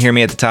guys didn't hear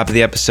me at the top of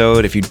the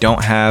episode, if you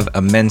don't have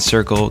a men's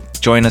circle,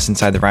 join us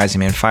inside the Rising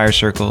Man Fire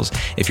Circles.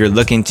 If you're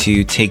looking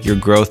to take your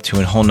growth to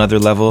a whole nother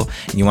level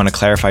and you want to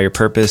clarify your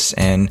purpose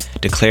and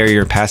declare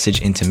your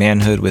passage into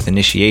manhood with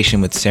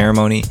initiation, with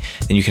ceremony,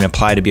 then you can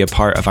apply to be a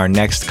part of our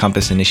next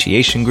Compass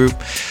Initiation group.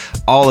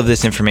 All of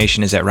this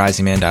information is at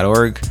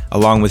risingman.org,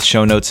 along with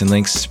show notes and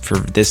links for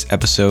this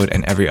episode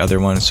and every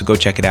other one. So go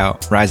check it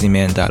out,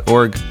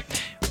 risingman.org.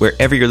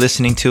 Wherever you're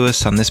listening to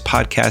us on this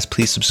podcast,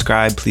 please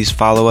subscribe, please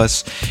follow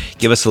us,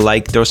 give us a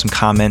like, throw some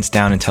comments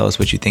down and tell us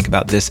what you think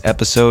about this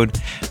episode.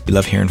 We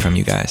love hearing from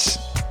you guys.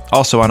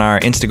 Also on our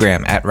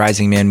Instagram at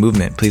Rising Man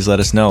Movement, please let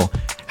us know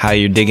how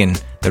you're digging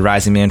the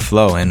Rising Man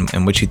flow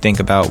and what you think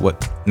about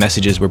what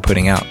messages we're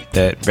putting out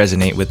that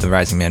resonate with the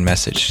Rising Man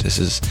message. This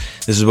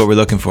is what we're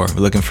looking for.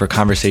 We're looking for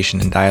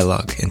conversation and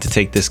dialogue and to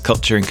take this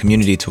culture and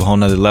community to a whole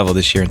nother level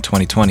this year in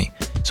 2020.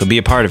 So be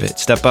a part of it.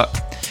 Step up.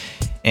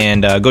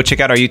 And go check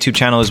out our YouTube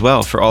channel as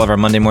well for all of our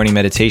Monday morning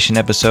meditation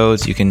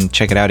episodes. You can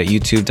check it out at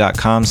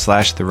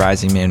youtube.com/The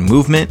Rising Man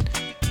Movement.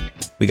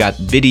 We got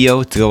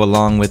video to go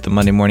along with the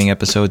Monday morning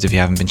episodes if you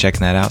haven't been checking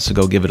that out, so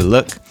go give it a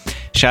look.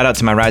 Shout out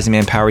to my Rising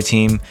Man Power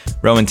team,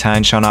 Rowan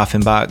Tyne, Sean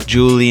Offenbach,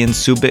 Julian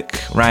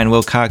Subic, Ryan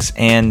Wilcox,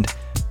 and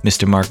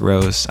Mr. Mark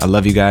Rose. I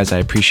love you guys. I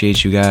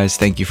appreciate you guys.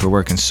 Thank you for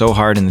working so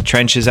hard in the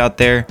trenches out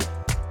there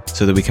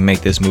so that we can make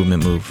this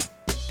movement move.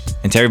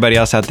 And to everybody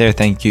else out there,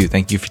 thank you.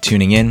 Thank you for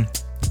tuning in.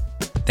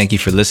 Thank you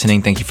for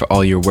listening. Thank you for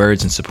all your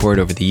words and support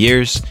over the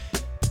years.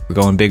 We're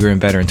going bigger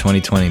and better in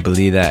 2020.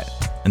 Believe that.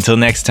 Until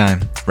next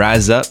time,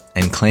 rise up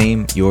and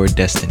claim your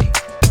destiny.